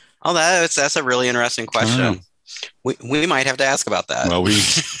 Oh, that's a really interesting question. We might have to ask about that. Well,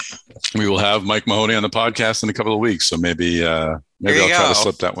 we will have Mike Mahoney on the podcast in a couple of weeks. So maybe I'll try to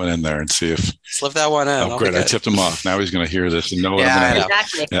slip that one in there and see if slip that one in. Oh, great! I tipped him off. Now he's going to hear this and know what I'm going to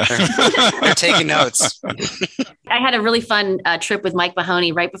exactly. Yeah. They're taking notes. I had a really fun trip with Mike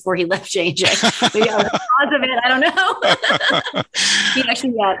Mahoney right before he left J&J. The cause of it, I don't know. He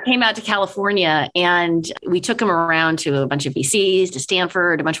actually came out to California, and we took him around to a bunch of VCs, to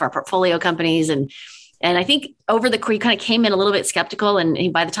Stanford, a bunch of our portfolio companies, and I think over the course, he kind of came in a little bit skeptical.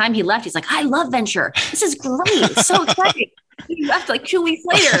 And by the time he left, he's like, I love venture. This is great. It's so exciting. He left like 2 weeks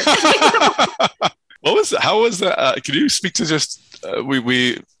later. How was that? Could you speak to just,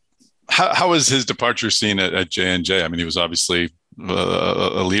 how was his departure seen at J&J? I mean, he was obviously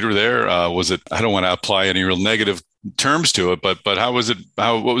a leader there. Was it, I don't want to apply any real negative terms to it, but how was it?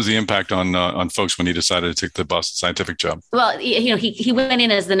 What was the impact on folks when he decided to take the Boston Scientific job? Well, he went in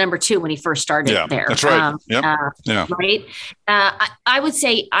as the number 2 when he first started there. That's right. Right. I would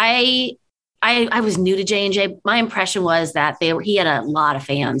say I was new to J&J. My impression was that he had a lot of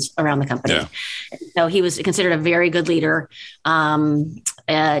fans around the company. Yeah. So he was considered a very good leader,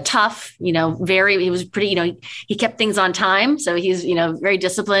 tough, he was pretty, he kept things on time. So he's, very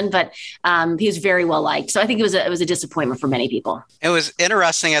disciplined, but he was very well liked. So I think it was a disappointment for many people. It was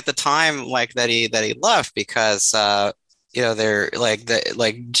interesting at the time, like that he left because, they're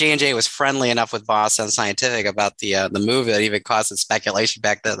like J&J was friendly enough with Boston Scientific about the move that even caused some speculation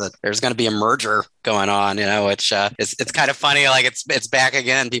back then that there's going to be a merger going on, which it's kind of funny. Like it's back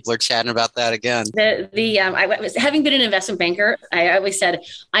again. People are chatting about that again. I was, having been an investment banker, I always said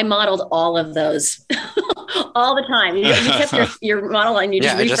I modeled all of those all the time. You kept your model and you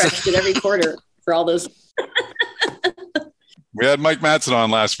just refreshed it every quarter for all those. We had Mike Madsen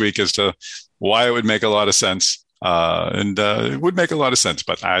on last week as to why it would make a lot of sense. It would make a lot of sense,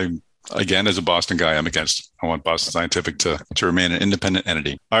 but again, as a Boston guy, I'm against it. I want Boston Scientific to remain an independent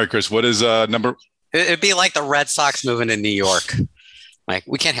entity. All right, Chris, what is number? It'd be like the Red Sox moving to New York. Like,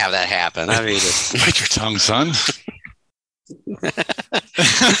 we can't have that happen. I mean, bite your tongue, son.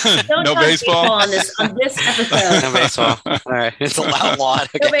 No baseball on this episode. No baseball. All right, it's a loud lot.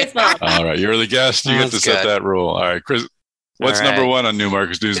 Okay. No baseball. All right, you're the guest. You get to set that rule. All right, Chris. What's number one on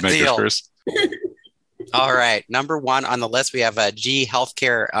Newmarker's Newsmakers, Chris? All right. Number one on the list, we have GE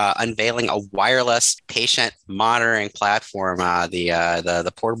Healthcare unveiling a wireless patient monitoring platform.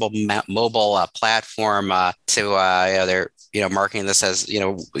 The portable mobile platform they're marketing this as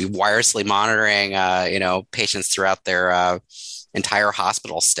wirelessly monitoring patients throughout their entire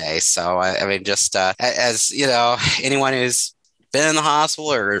hospital stay. So I mean, just as anyone who's been in the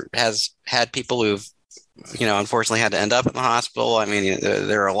hospital or has had people who've unfortunately had to end up in the hospital. I mean,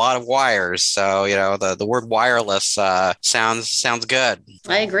 there are a lot of wires. So, the word wireless sounds good.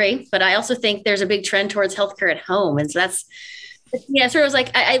 I agree. But I also think there's a big trend towards healthcare at sort of was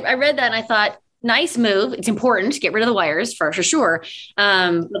like, I read that and I thought, nice move. It's important to get rid of the wires for sure.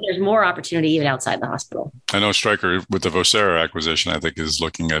 But there's more opportunity even outside the hospital. I know Stryker with the Vocera acquisition, I think, is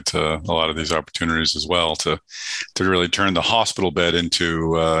looking at a lot of these opportunities as well to really turn the hospital bed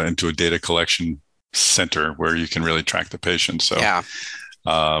into a data collection center where you can really track the patient. So, yeah.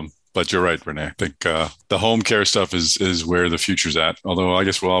 But you're right, Renee. I think the home care stuff is where the future's at. Although I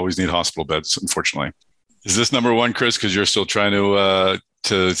guess we'll always need hospital beds, unfortunately. Is this number one, Chris? Because you're still trying to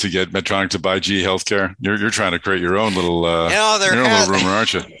get Medtronic to buy GE Healthcare. You're trying to create your own little little rumor,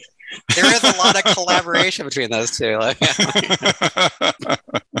 aren't you? There is a lot of collaboration between those two.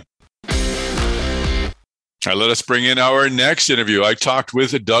 All right, let us bring in our next interview. I talked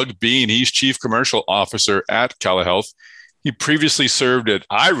with Doug Bean. He's Chief Commercial Officer at CalaHealth. He previously served at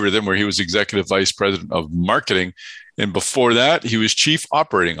iRhythm, where he was Executive Vice President of Marketing. And before that, he was Chief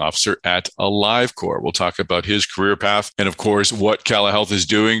Operating Officer at AliveCor. We'll talk about his career path and, of course, what CalaHealth is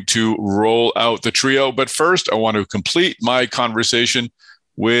doing to roll out the trio. But first, I want to complete my conversation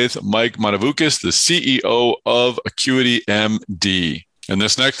with Mike Montevoukas, the CEO of Acuity MD. In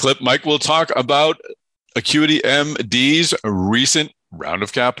this next clip, Mike will talk about Acuity MD's recent round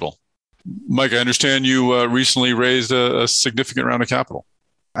of capital. Mike, I understand you recently raised a significant round of capital.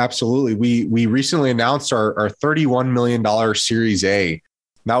 Absolutely. We recently announced our $31 million Series A.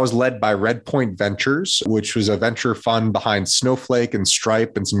 That was led by Redpoint Ventures, which was a venture fund behind Snowflake and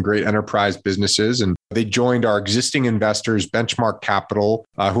Stripe and some great enterprise businesses. And they joined our existing investors, Benchmark Capital,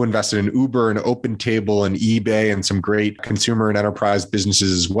 who invested in Uber and OpenTable and eBay and some great consumer and enterprise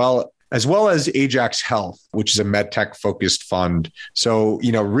businesses as well as Ajax Health, which is a medtech focused fund. So,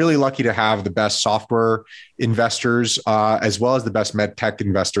 really lucky to have the best software investors, as well as the best medtech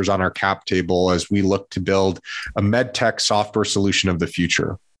investors on our cap table as we look to build a medtech software solution of the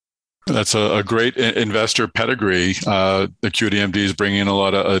future. That's a great investor pedigree. Acuity MD is bringing in a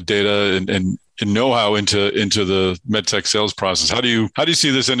lot of data and know-how into the medtech sales process. How do you see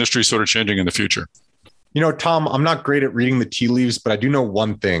this industry sort of changing in the future? Tom, I'm not great at reading the tea leaves, but I do know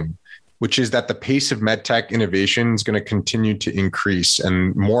one thing, which is that the pace of medtech innovation is going to continue to increase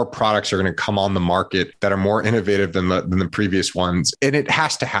and more products are going to come on the market that are more innovative than the previous ones. And it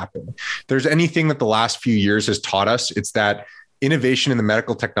has to happen. If there's anything that the last few years has taught us, it's that innovation in the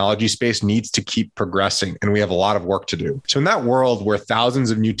medical technology space needs to keep progressing, and we have a lot of work to do. So in that world where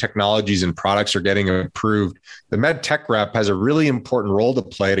thousands of new technologies and products are getting approved, the med tech rep has a really important role to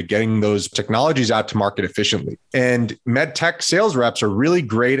play to getting those technologies out to market efficiently. And med tech sales reps are really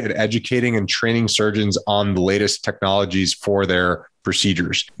great at educating and training surgeons on the latest technologies for their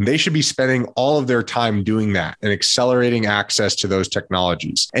procedures. They should be spending all of their time doing that and accelerating access to those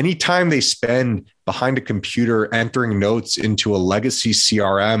technologies. Anytime they spend behind a computer entering notes into a legacy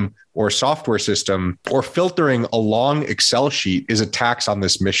CRM or software system or filtering a long Excel sheet is a tax on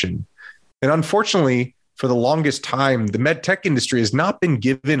this mission. And unfortunately, for the longest time, the med tech industry has not been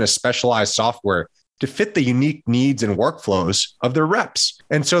given a specialized software to fit the unique needs and workflows of their reps.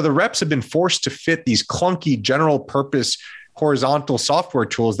 And so the reps have been forced to fit these clunky general purpose horizontal software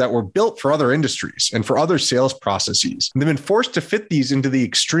tools that were built for other industries and for other sales processes. And they've been forced to fit these into the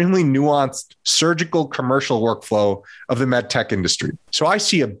extremely nuanced surgical commercial workflow of the med tech industry. So I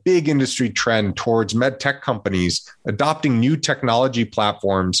see a big industry trend towards med tech companies adopting new technology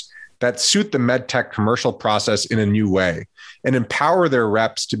platforms that suit the med tech commercial process in a new way and empower their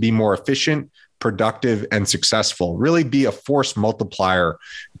reps to be more efficient, productive, and successful, really be a force multiplier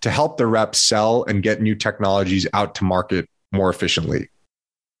to help the reps sell and get new technologies out to market more efficiently.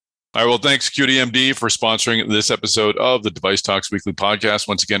 All right. Well, thanks, Acuity MD, for sponsoring this episode of the Device Talks Weekly Podcast.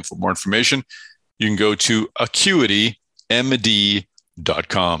 Once again, for more information, you can go to acuitymd.com.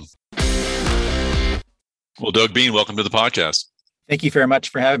 Well, Doug Bean, welcome to the podcast. Thank you very much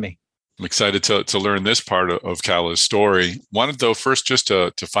for having me. I'm excited to learn this part of Cala's story. Wanted, though, first just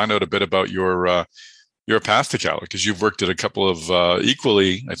to find out a bit about your your path to Cala? Because you've worked at a couple of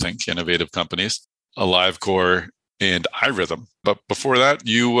equally, I think, innovative companies, AliveCor and iRhythm. But before that,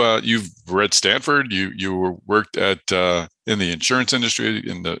 you were at Stanford. You worked at in the insurance industry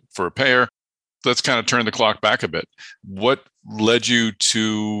for a payer. Let's kind of turn the clock back a bit. What led you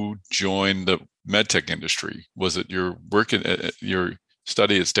to join the medtech industry? Was it your work at your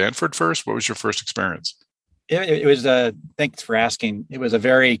study at Stanford first? What was your first experience? It was thanks for asking. It was a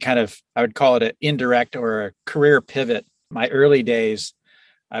very kind of, I would call it an indirect or a career pivot. My early days,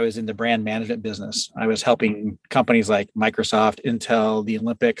 I was in the brand management business. I was helping companies like Microsoft, Intel, the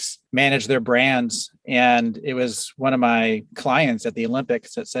Olympics manage their brands. And it was one of my clients at the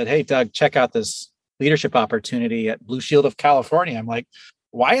Olympics that said, "Hey, Doug, check out this leadership opportunity at Blue Shield of California." I'm like,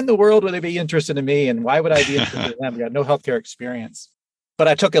 why in the world would they be interested in me? And why would I be interested in them? I got no healthcare experience. But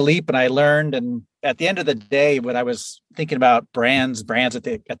I took a leap and I learned. And at the end of the day, when I was thinking about brands at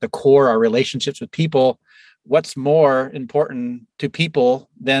the core are relationships with people. What's more important to people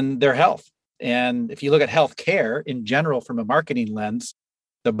than their health? And if you look at healthcare in general from a marketing lens,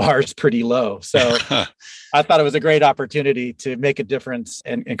 the bar is pretty low. So I thought it was a great opportunity to make a difference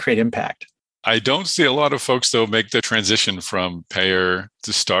and create impact. I don't see a lot of folks, though, make the transition from payer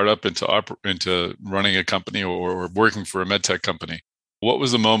to startup into running a company or working for a med tech company. What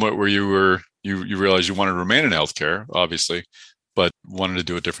was the moment where you realized you wanted to remain in healthcare, obviously, but wanted to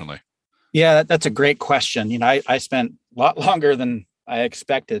do it differently? Yeah, that's a great question. I spent a lot longer than I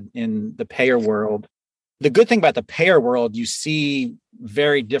expected in the payer world. The good thing about the payer world, you see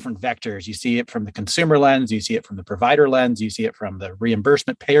very different vectors. You see it from the consumer lens, you see it from the provider lens, you see it from the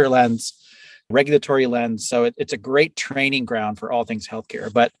reimbursement payer lens, regulatory lens. So it's a great training ground for all things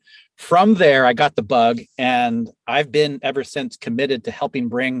healthcare. But from there, I got the bug, and I've been ever since committed to helping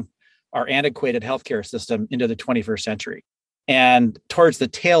bring our antiquated healthcare system into the 21st century. And towards the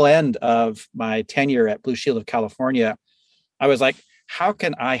tail end of my tenure at Blue Shield of California, I was like, how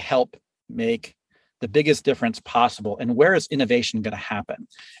can I help make the biggest difference possible? And where is innovation going to happen?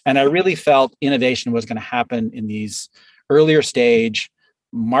 And I really felt innovation was going to happen in these earlier stage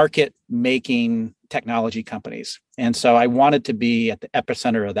market making technology companies. And so I wanted to be at the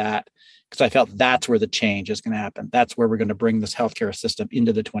epicenter of that because I felt that's where the change is going to happen. That's where we're going to bring this healthcare system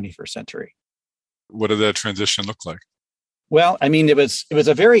into the 21st century. What did that transition look like? Well, I mean, it was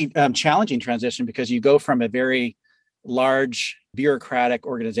a very challenging transition because you go from a very large bureaucratic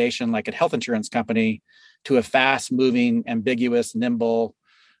organization like a health insurance company to a fast-moving, ambiguous, nimble,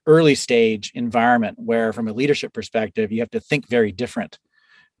 early stage environment where, from a leadership perspective, you have to think very different.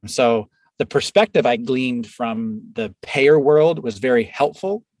 So the perspective I gleaned from the payer world was very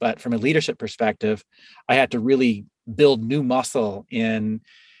helpful, but from a leadership perspective, I had to really build new muscle in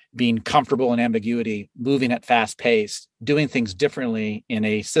being comfortable in ambiguity, moving at fast pace, doing things differently in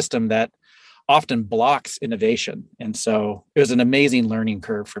a system that often blocks innovation. And so it was an amazing learning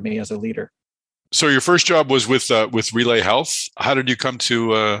curve for me as a leader. So your first job was with Relay Health. How did you come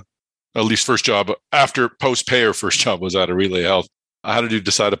to at least first job after post-payer first job was out of Relay Health? How did you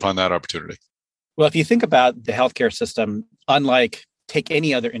decide upon that opportunity? Well, if you think about the healthcare system, unlike take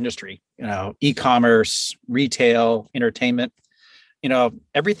any other industry, e-commerce, retail, entertainment,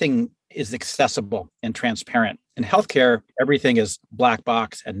 everything is accessible and transparent. In healthcare, everything is black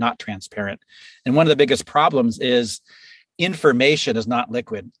box and not transparent. And one of the biggest problems is information is not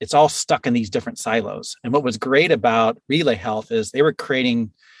liquid. It's all stuck in these different silos. And what was great about Relay Health is they were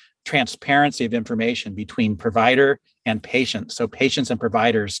creating transparency of information between provider and patient. So patients and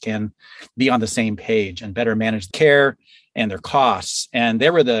providers can be on the same page and better manage care and their costs. And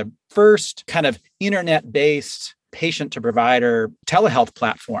they were the first kind of internet-based patient to provider telehealth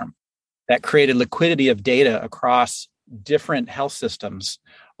platform that created liquidity of data across different health systems.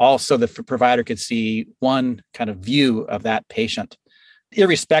 Also, the provider could see one kind of view of that patient,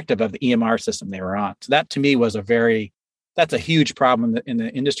 irrespective of the EMR system they were on. So that to me was that's a huge problem in the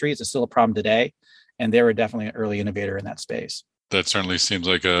industry. It's still a problem today. And they were definitely an early innovator in that space. That certainly seems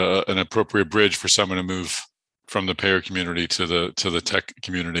like an appropriate bridge for someone to move from the payer community to the tech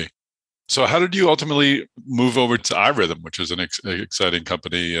community. So how did you ultimately move over to iRhythm, which is an exciting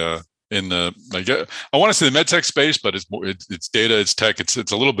company in the, I want to say the med tech space, but it's data, it's tech, it's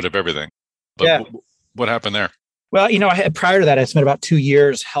a little bit of everything. But yeah. What happened there? Well, prior to that, I spent about 2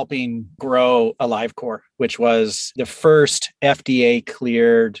 years helping grow AliveCor, which was the first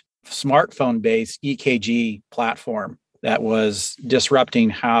FDA-cleared smartphone-based EKG platform that was disrupting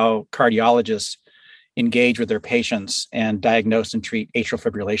how cardiologists engage with their patients and diagnose and treat atrial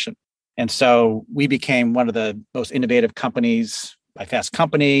fibrillation. And so we became one of the most innovative companies by Fast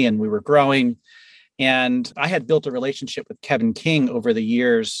Company, and we were growing. And I had built a relationship with Kevin King over the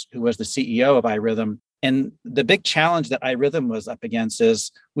years, who was the CEO of iRhythm. And the big challenge that iRhythm was up against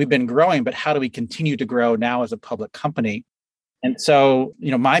is we've been growing, but how do we continue to grow now as a public company? And so,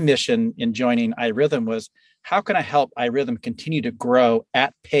 my mission in joining iRhythm was, how can I help iRhythm continue to grow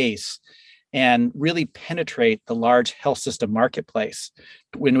at pace and really penetrate the large health system marketplace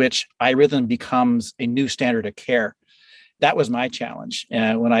in which iRhythm becomes a new standard of care? That was my challenge.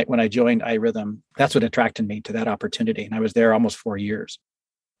 And when I joined iRhythm, that's what attracted me to that opportunity. And I was there almost 4 years.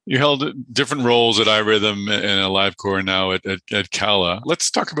 You held different roles at iRhythm and AliveCor, now at Cala.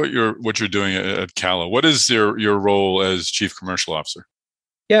 Let's talk about what you're doing at Cala. What is your role as Chief Commercial Officer?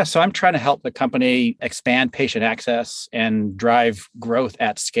 Yeah, so I'm trying to help the company expand patient access and drive growth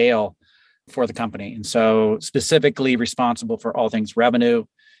at scale for the company. And so specifically responsible for all things revenue,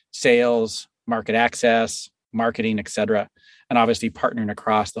 sales, market access, marketing, et cetera, and obviously partnering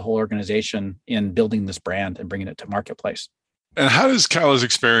across the whole organization in building this brand and bringing it to marketplace. And how does Cala's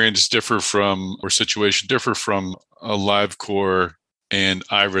experience situation differ from AliveCor and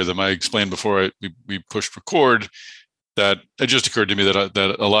iRhythm? I explained before we pushed record that it just occurred to me that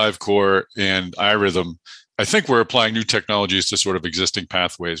AliveCor and iRhythm, I think we're applying new technologies to sort of existing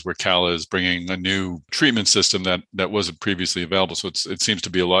pathways, where Cala is bringing a new treatment system that wasn't previously available. So it seems to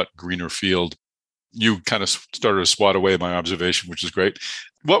be a lot greener field. You kind of started to swat away my observation, which is great.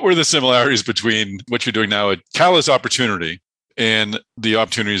 What were the similarities between what you're doing now at Cala's opportunity and the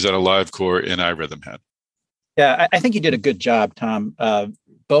opportunities that AliveCor and iRhythm had? Yeah, I think you did a good job, Tom.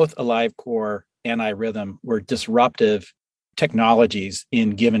 Both AliveCor and iRhythm were disruptive technologies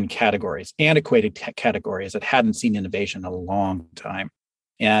in given categories, antiquated categories that hadn't seen innovation in a long time.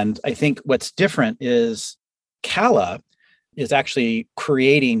 And I think what's different is Cala is actually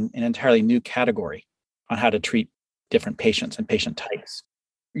creating an entirely new category on how to treat different patients and patient types.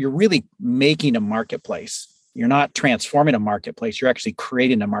 You're really making a marketplace. You're not transforming a marketplace. You're actually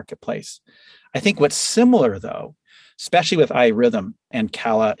creating a marketplace. I think what's similar, though, especially with iRhythm and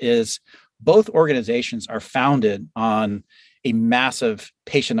Cala, is both organizations are founded on a massive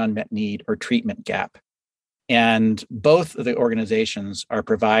patient unmet need or treatment gap. And both of the organizations are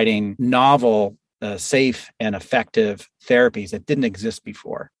providing novel, safe, and effective therapies that didn't exist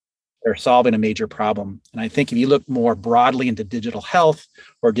before. They're solving a major problem. And I think if you look more broadly into digital health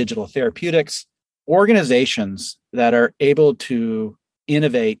or digital therapeutics, organizations that are able to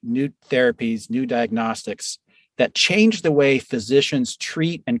innovate new therapies, new diagnostics that change the way physicians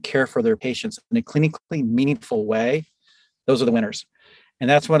treat and care for their patients in a clinically meaningful way, those are the winners. And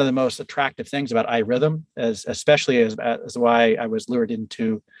that's one of the most attractive things about iRhythm, especially as why I was lured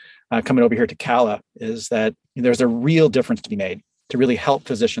into coming over here to Cala, is that there's a real difference to be made to really help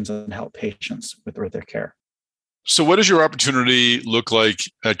physicians and help patients with their care. So what does your opportunity look like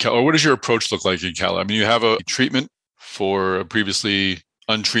at Cala, or what does your approach look like in Cala? I mean, you have a treatment for a previously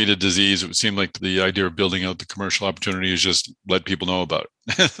untreated disease. It would seem like the idea of building out the commercial opportunity is just let people know about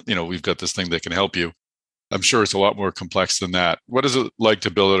it. We've got this thing that can help you. I'm sure it's a lot more complex than that. What is it like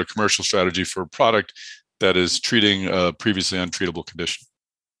to build out a commercial strategy for a product that is treating a previously untreatable condition?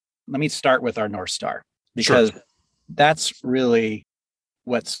 Let me start with our North Star, because that's really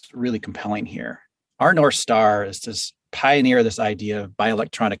what's really compelling here. Our North Star is to pioneer this idea of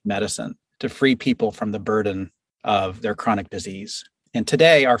bioelectronic medicine to free people from the burden of their chronic disease. And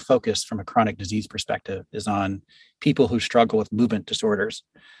today, our focus from a chronic disease perspective is on people who struggle with movement disorders,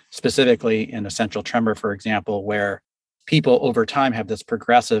 specifically in essential tremor, for example, where people over time have this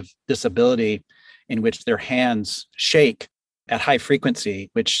progressive disability in which their hands shake at high frequency,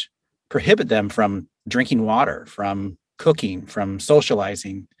 which prohibit them from drinking water, from cooking, from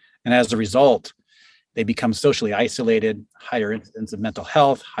socializing. And as a result, they become socially isolated, higher incidence of mental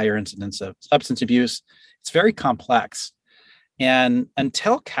health, higher incidence of substance abuse. It's very complex. And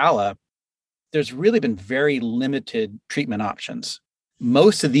until Cala, there's really been very limited treatment options.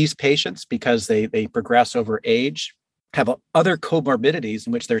 Most of these patients, because they progress over age, have other comorbidities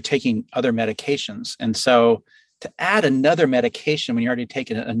in which they're taking other medications. And so to add another medication when you're already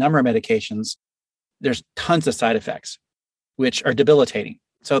taking a number of medications, there's tons of side effects, which are debilitating.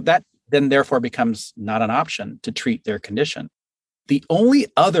 So that then therefore becomes not an option to treat their condition. The only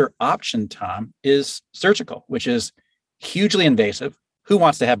other option, Tom, is surgical, which is hugely invasive. Who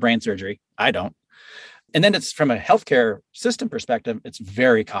wants to have brain surgery? I don't. And then it's from a healthcare system perspective, it's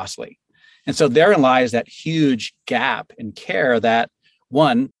very costly. And so therein lies that huge gap in care that,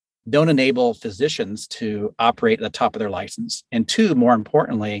 one, don't enable physicians to operate at the top of their license. And two, more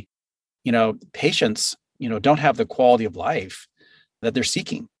importantly, patients, don't have the quality of life that they're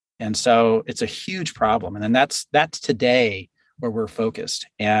seeking. And so it's a huge problem. And then that's today where we're focused.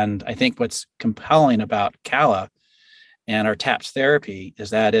 And I think what's compelling about Cala and our TAPS therapy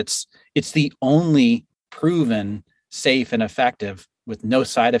is that it's the only proven, safe, and effective with no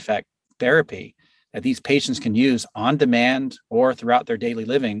side effect therapy that these patients can use on demand or throughout their daily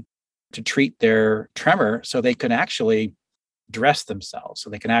living to treat their tremor so they can actually dress themselves, so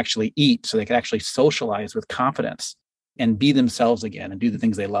they can actually eat, so they can actually socialize with confidence and be themselves again and do the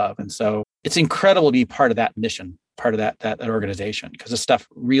things they love. And so it's incredible to be part of that mission, part of that organization, because this stuff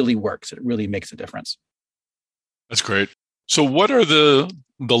really works. It really makes a difference. That's great. So what are the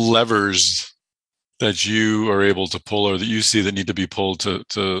levers that you are able to pull or that you see that need to be pulled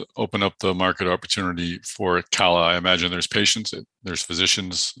to open up the market opportunity for CALA? I imagine there's patients, there's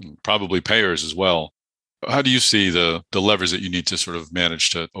physicians, and probably payers as well. How do you see the levers that you need to sort of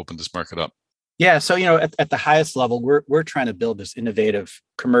manage to open this market up? Yeah, so at the highest level, we're trying to build this innovative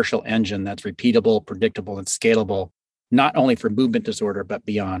commercial engine that's repeatable, predictable, and scalable, not only for movement disorder, but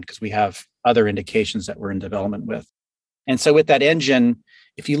beyond, because we have other indications that we're in development with. And so with that engine,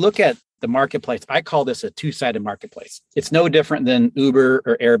 if you look at the marketplace, I call this a two-sided marketplace. It's no different than Uber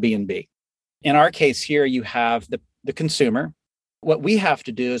or Airbnb. In our case here, you have the consumer. What we have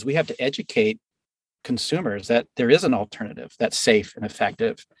to do is we have to educate consumers that there is an alternative that's safe and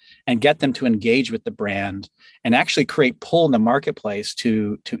effective and get them to engage with the brand and actually create pull in the marketplace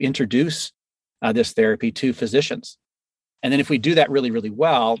to introduce this therapy to physicians. And then if we do that really, really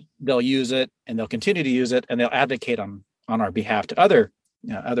well, they'll use it and they'll continue to use it and they'll advocate on our behalf to other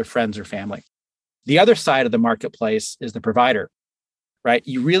friends or family. The other side of the marketplace is the provider, right?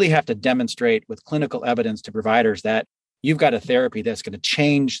 You really have to demonstrate with clinical evidence to providers that you've got a therapy that's going to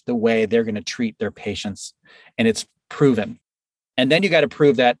change the way they're going to treat their patients, and it's proven. And then you got to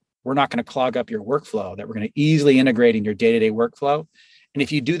prove that we're not going to clog up your workflow, that we're going to easily integrate in your day-to-day workflow. And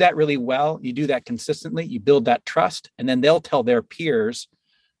if you do that really well, you do that consistently, you build that trust, and then they'll tell their peers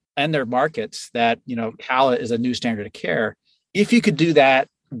and their markets that, CALA is a new standard of care. If you could do that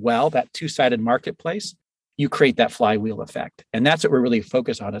well, that two-sided marketplace, you create that flywheel effect. And that's what we're really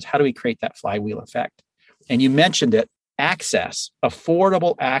focused on, is how do we create that flywheel effect? And you mentioned it, access,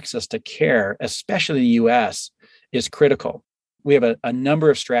 affordable access to care, especially in the US, is critical. We have a number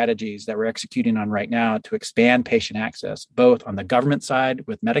of strategies that we're executing on right now to expand patient access, both on the government side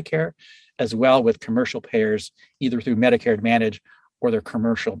with Medicare, as well with commercial payers, either through Medicare Advantage or their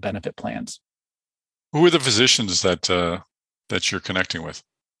commercial benefit plans. Who are the physicians that you're connecting with?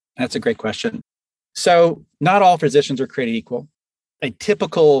 That's a great question. So not all physicians are created equal. A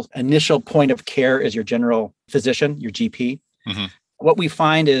typical initial point of care is your general physician, your GP. Mm-hmm. What we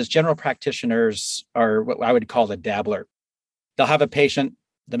find is general practitioners are what I would call the dabbler. They'll have a patient,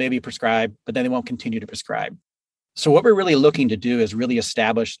 they may be prescribed, but then they won't continue to prescribe. So what we're really looking to do is really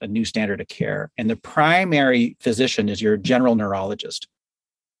establish a new standard of care. And the primary physician is your general neurologist.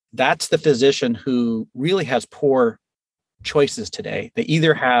 That's the physician who really has poor choices today. They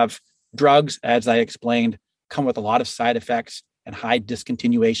either have drugs, as I explained, come with a lot of side effects and high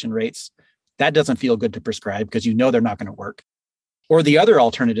discontinuation rates. That doesn't feel good to prescribe because they're not going to work. Or the other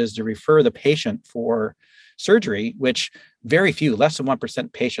alternative is to refer the patient for surgery, which very few, less than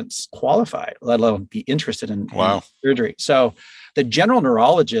 1% patients qualify, let alone be interested in surgery. So the general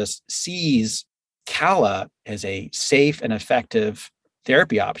neurologist sees CALA as a safe and effective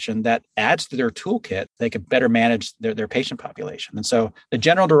therapy option that adds to their toolkit. They can better manage their patient population. And so the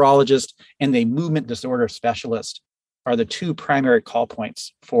general neurologist and the movement disorder specialist are the two primary call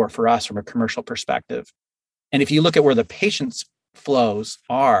points for us from a commercial perspective. And if you look at where the patients' flows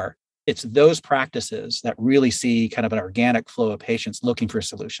are, it's those practices that really see kind of an organic flow of patients looking for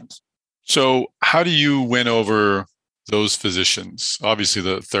solutions. So how do you win over those physicians? Obviously,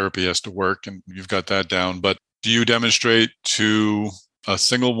 the therapy has to work and you've got that down, but do you demonstrate to a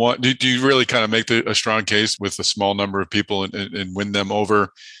single one? Do you really kind of make a strong case with a small number of people and win them over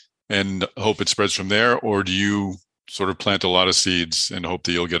and hope it spreads from there? Or do you sort of plant a lot of seeds and hope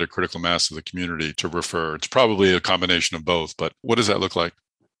that you'll get a critical mass of the community to refer? It's probably a combination of both, but what does that look like?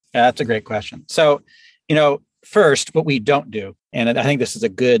 Yeah, that's a great question. So, first, what we don't do, and I think this is a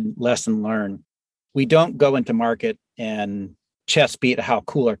good lesson learned, we don't go into market and chest beat how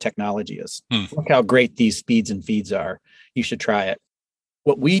cool our technology is. Look how great these speeds and feeds are. You should try it.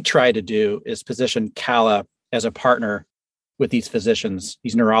 What we try to do is position CALA as a partner with these physicians,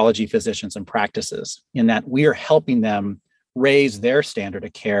 these neurology physicians and practices, in that we are helping them raise their standard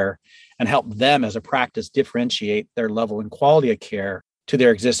of care and help them as a practice differentiate their level and quality of care to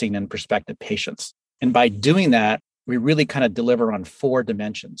their existing and prospective patients. And by doing that, we really kind of deliver on 4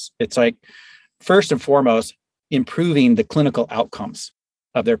 dimensions. It's like, first and foremost, improving the clinical outcomes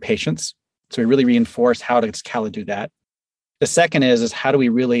of their patients. So we really reinforce how does CALA do that. The second is how do we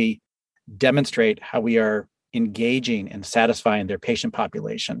really demonstrate how we are engaging and satisfying their patient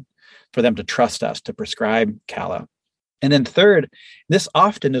population for them to trust us to prescribe Cala. And then third, this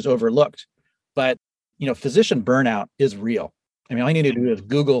often is overlooked, but physician burnout is real. I mean, all you need to do is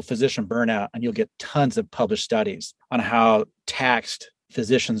Google physician burnout, and you'll get tons of published studies on how taxed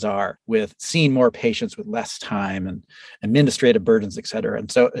physicians are with seeing more patients with less time and administrative burdens, et cetera.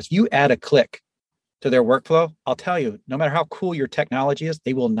 And so if you add a click to their workflow, I'll tell you, no matter how cool your technology is,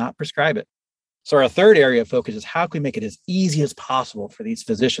 they will not prescribe it. So our third area of focus is how can we make it as easy as possible for these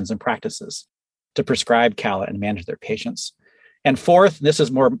physicians and practices to prescribe Cala and manage their patients. And fourth, this is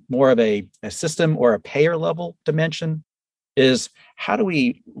more of a system or a payer level dimension, is how do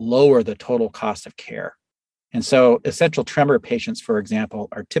we lower the total cost of care? And so essential tremor patients, for example,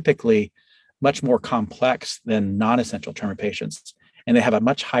 are typically much more complex than non-essential tremor patients, and they have a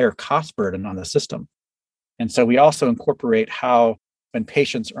much higher cost burden on the system. And so we also incorporate how when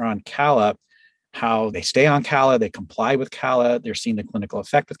patients are on Cala, how they stay on Cala, they comply with Cala, they're seeing the clinical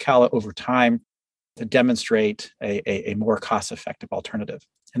effect with Cala over time to demonstrate a more cost-effective alternative.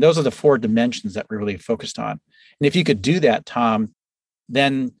 And those are the four dimensions that we're really focused on. And if you could do that, Tom,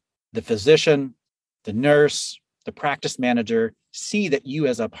 then the physician, the nurse, the practice manager see that you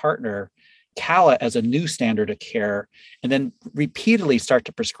as a partner, Cala as a new standard of care, and then repeatedly start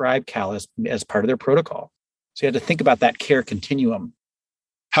to prescribe Cala as part of their protocol. So you have to think about that care continuum.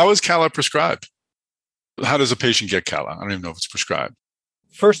 How is Cala prescribed? How does a patient get Cala? I don't even know if it's prescribed.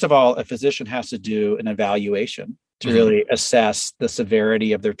 First of all, a physician has to do an evaluation to really assess the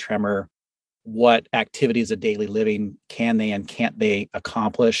severity of their tremor, what activities of daily living can they and can't they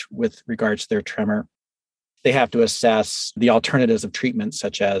accomplish with regards to their tremor. They have to assess the alternatives of treatment,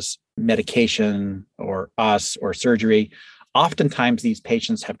 such as medication or us or surgery. Oftentimes, these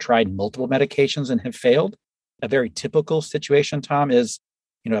patients have tried multiple medications and have failed. A very typical situation, Tom, is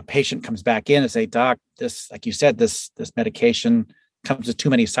a patient comes back in and say, "Doc, this, like you said, this medication comes with too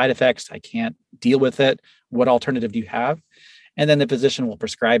many side effects. I can't deal with it. What alternative do you have?" And then the physician will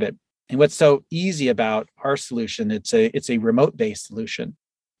prescribe it. And what's so easy about our solution, it's a remote-based solution.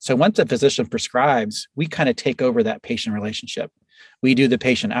 So once a physician prescribes, we kind of take over that patient relationship. We do the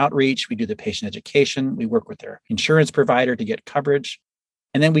patient outreach, we do the patient education, we work with their insurance provider to get coverage,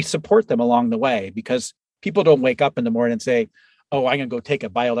 and then we support them along the way, because people don't wake up in the morning and say, "Oh, I'm going to go take a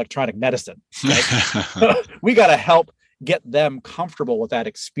bioelectronic medicine." Right? We got to help get them comfortable with that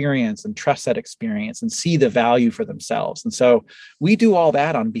experience and trust that experience and see the value for themselves. And so we do all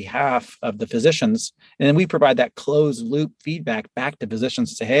that on behalf of the physicians. And then we provide that closed loop feedback back to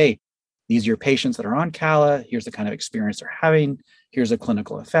physicians to say, "Hey, these are your patients that are on Cala. Here's the kind of experience they're having. Here's a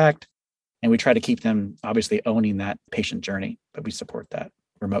clinical effect." And we try to keep them obviously owning that patient journey, but we support that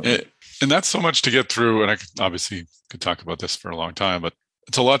remotely. And that's so much to get through. And I obviously could talk about this for a long time, but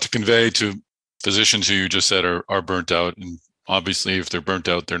it's a lot to convey to physicians who you just said are burnt out. And obviously, if they're burnt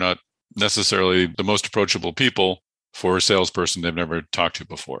out, they're not necessarily the most approachable people for a salesperson they've never talked to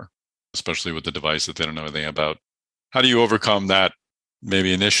before, especially with the device that they don't know anything about. How do you overcome that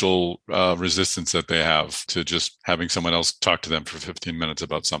maybe initial resistance that they have to just having someone else talk to them for 15 minutes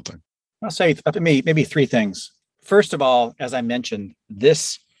about something? I'll say maybe three things. First of all, as I mentioned,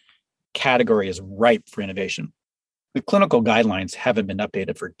 this category is ripe for innovation. The clinical guidelines haven't been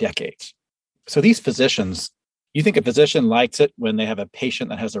updated for decades. So these physicians, you think a physician likes it when they have a patient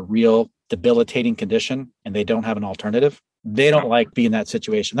that has a real debilitating condition and they don't have an alternative? They don't like being in that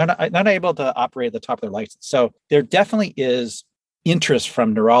situation. They're not able to operate at the top of their license. So there definitely is interest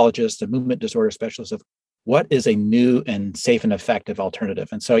from neurologists and movement disorder specialists of what is a new and safe and effective alternative.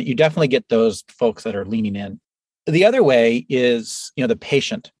 And so you definitely get those folks that are leaning in. The other way is, the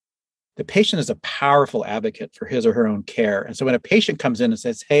patient. The patient is a powerful advocate for his or her own care. And so when a patient comes in and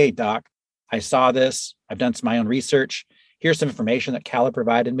says, "Hey, doc, I saw this, I've done my own research, here's some information that Cala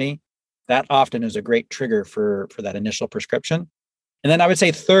provided me," that often is a great trigger for that initial prescription. And then I would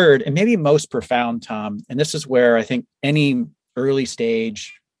say third, and maybe most profound, Tom, and this is where I think any early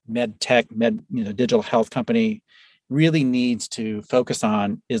stage med tech, digital health company really needs to focus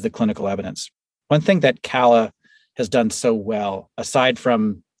on, is the clinical evidence. One thing that Cala has done so well, aside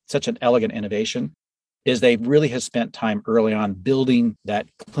from such an elegant innovation, is they really have spent time early on building that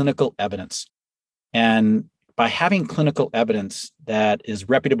clinical evidence. And by having clinical evidence that is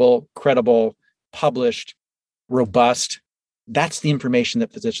reputable, credible, published, robust, that's the information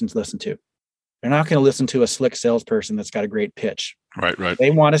that physicians listen to. They're not going to listen to a slick salesperson that's got a great pitch. Right.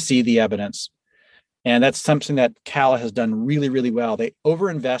 They want to see the evidence. And that's something that Cala has done really, really well. They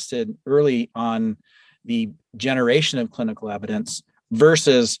overinvested early on the generation of clinical evidence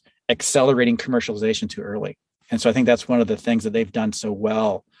versus accelerating commercialization too early. And so I think that's one of the things that they've done so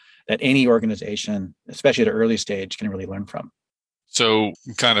well that any organization, especially at an early stage, can really learn from. So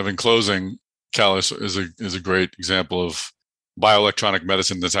kind of in closing, Callus is a great example of bioelectronic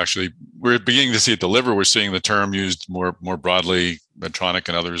medicine that's actually, we're beginning to see it deliver. We're seeing the term used more broadly. Medtronic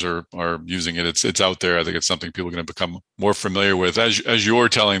and others are using it. It's out there. I think it's something people are going to become more familiar with. As you're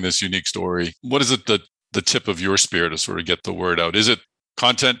telling this unique story, what is it that the tip of your spear to sort of get the word out? Is it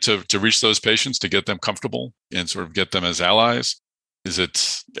content to reach those patients, to get them comfortable and sort of get them as allies? Is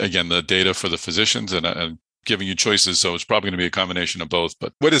it, again, the data for the physicians and giving you choices? So it's probably going to be a combination of both.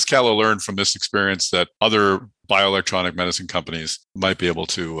 But what has Calla learned from this experience that other bioelectronic medicine companies might be able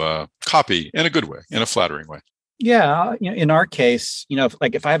to copy in a good way, in a flattering way? Yeah, in our case,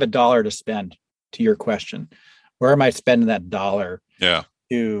 if I have $1 to spend, to your question, where am I spending that dollar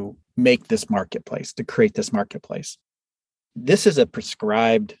to make this marketplace, to create this marketplace? This is a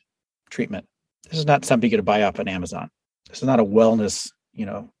prescribed treatment. This is not something you get to buy off on Amazon. This is not a wellness,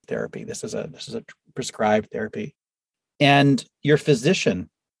 therapy. This is a prescribed therapy. And your physician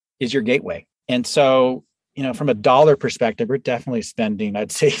is your gateway. And so, from a dollar perspective, we're definitely spending,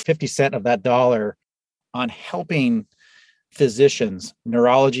 I'd say 50 cents of that dollar on helping physicians,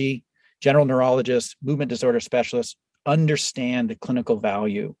 neurology, general neurologists, movement disorder specialists understand the clinical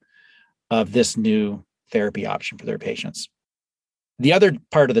value of this new therapy option for their patients. The other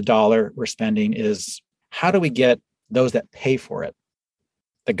part of the dollar we're spending is how do we get those that pay for it,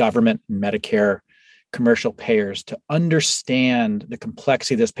 the government, Medicare, commercial payers, to understand the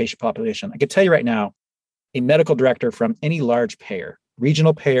complexity of this patient population. I can tell you right now, a medical director from any large payer,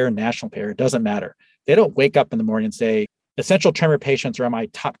 regional payer, national payer, it doesn't matter. They don't wake up in the morning and say, essential tremor patients are on my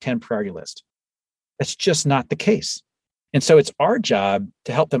top 10 priority list. That's just not the case. And so it's our job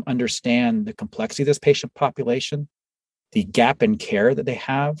to help them understand the complexity of this patient population, the gap in care that they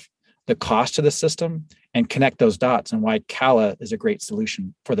have, the cost to the system, and connect those dots, and why Calla is a great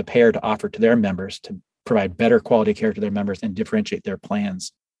solution for the payer to offer to their members to provide better quality care to their members and differentiate their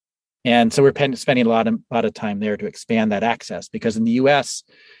plans. And so we're spending a lot of time there to expand that access, because in the US,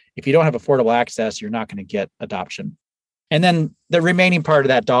 if you don't have affordable access, you're not going to get adoption. And then the remaining part of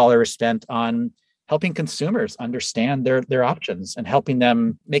that dollar is spent on helping consumers understand their options and helping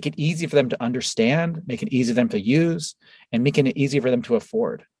them, make it easy for them to understand, make it easy for them to use, and making it easy for them to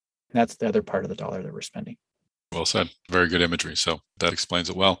afford. And that's the other part of the dollar that we're spending. Well said. Very good imagery. So that explains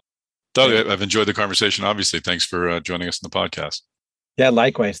it well. Doug, I've enjoyed the conversation. Obviously, thanks for joining us in the podcast. Yeah,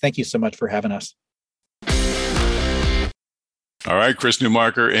 likewise. Thank you so much for having us. All right, Chris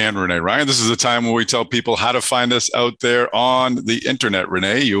Newmarker and Renee Ryan. This is the time where we tell people how to find us out there on the internet.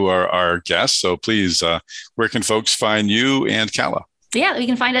 Renee, you are our guest. So please, where can folks find you and Calla? Yeah, you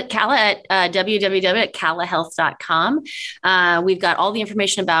can find it Calla at www.callahealth.com. We've got all the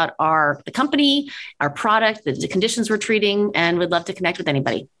information about the company, our product, the conditions we're treating, and we'd love to connect with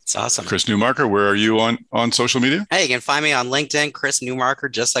anybody. It's awesome. Chris Newmarker, where are you on social media? Hey, you can find me on LinkedIn, Chris Newmarker,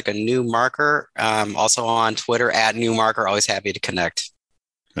 just like a new marker. Also on Twitter at Newmarker. Always happy to connect.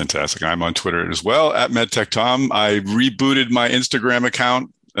 Fantastic. I'm on Twitter as well at MedTechTom. I rebooted my Instagram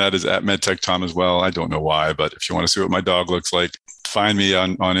account. That is at MedTechTom as well. I don't know why, but if you want to see what my dog looks like, find me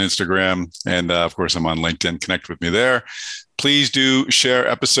on Instagram. And of course, I'm on LinkedIn. Connect with me there. Please do share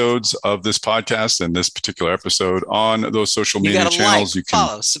episodes of this podcast and this particular episode on those social media channels. You can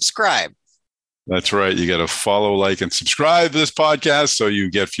follow, subscribe. That's right. You got to follow, like, and subscribe to this podcast so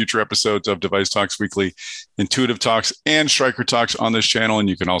you get future episodes of Device Talks Weekly, Intuitive Talks, and Stryker Talks on this channel. And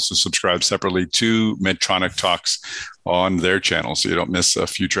you can also subscribe separately to Medtronic Talks on their channel so you don't miss a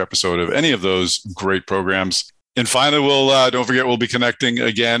future episode of any of those great programs. And finally, we'll don't forget, we'll be connecting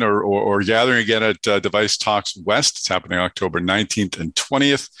again or gathering again at Device Talks West. It's happening October 19th and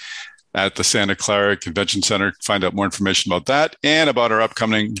 20th at the Santa Clara Convention Center. Find out more information about that and about our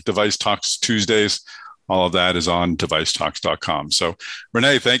upcoming Device Talks Tuesdays. All of that is on devicetalks.com. So,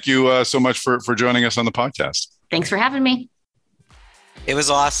 Renee, thank you so much for joining us on the podcast. Thanks for having me. It was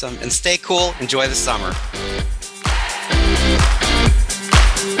awesome. And stay cool. Enjoy the summer.